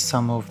and to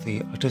some of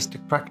the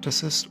artistic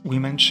practices we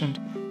mentioned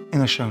in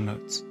the show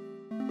notes.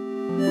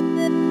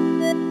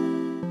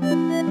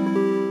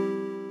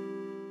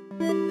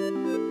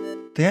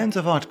 The End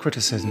of Art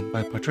Criticism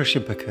by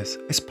Patricia Bickers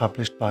is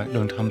published by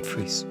Lund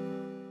Humphries.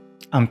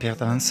 I'm Pierre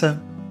Delanceux,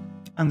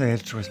 and the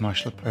editor is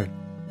Marshall Poe.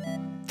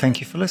 Thank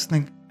you for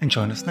listening, and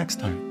join us next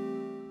time.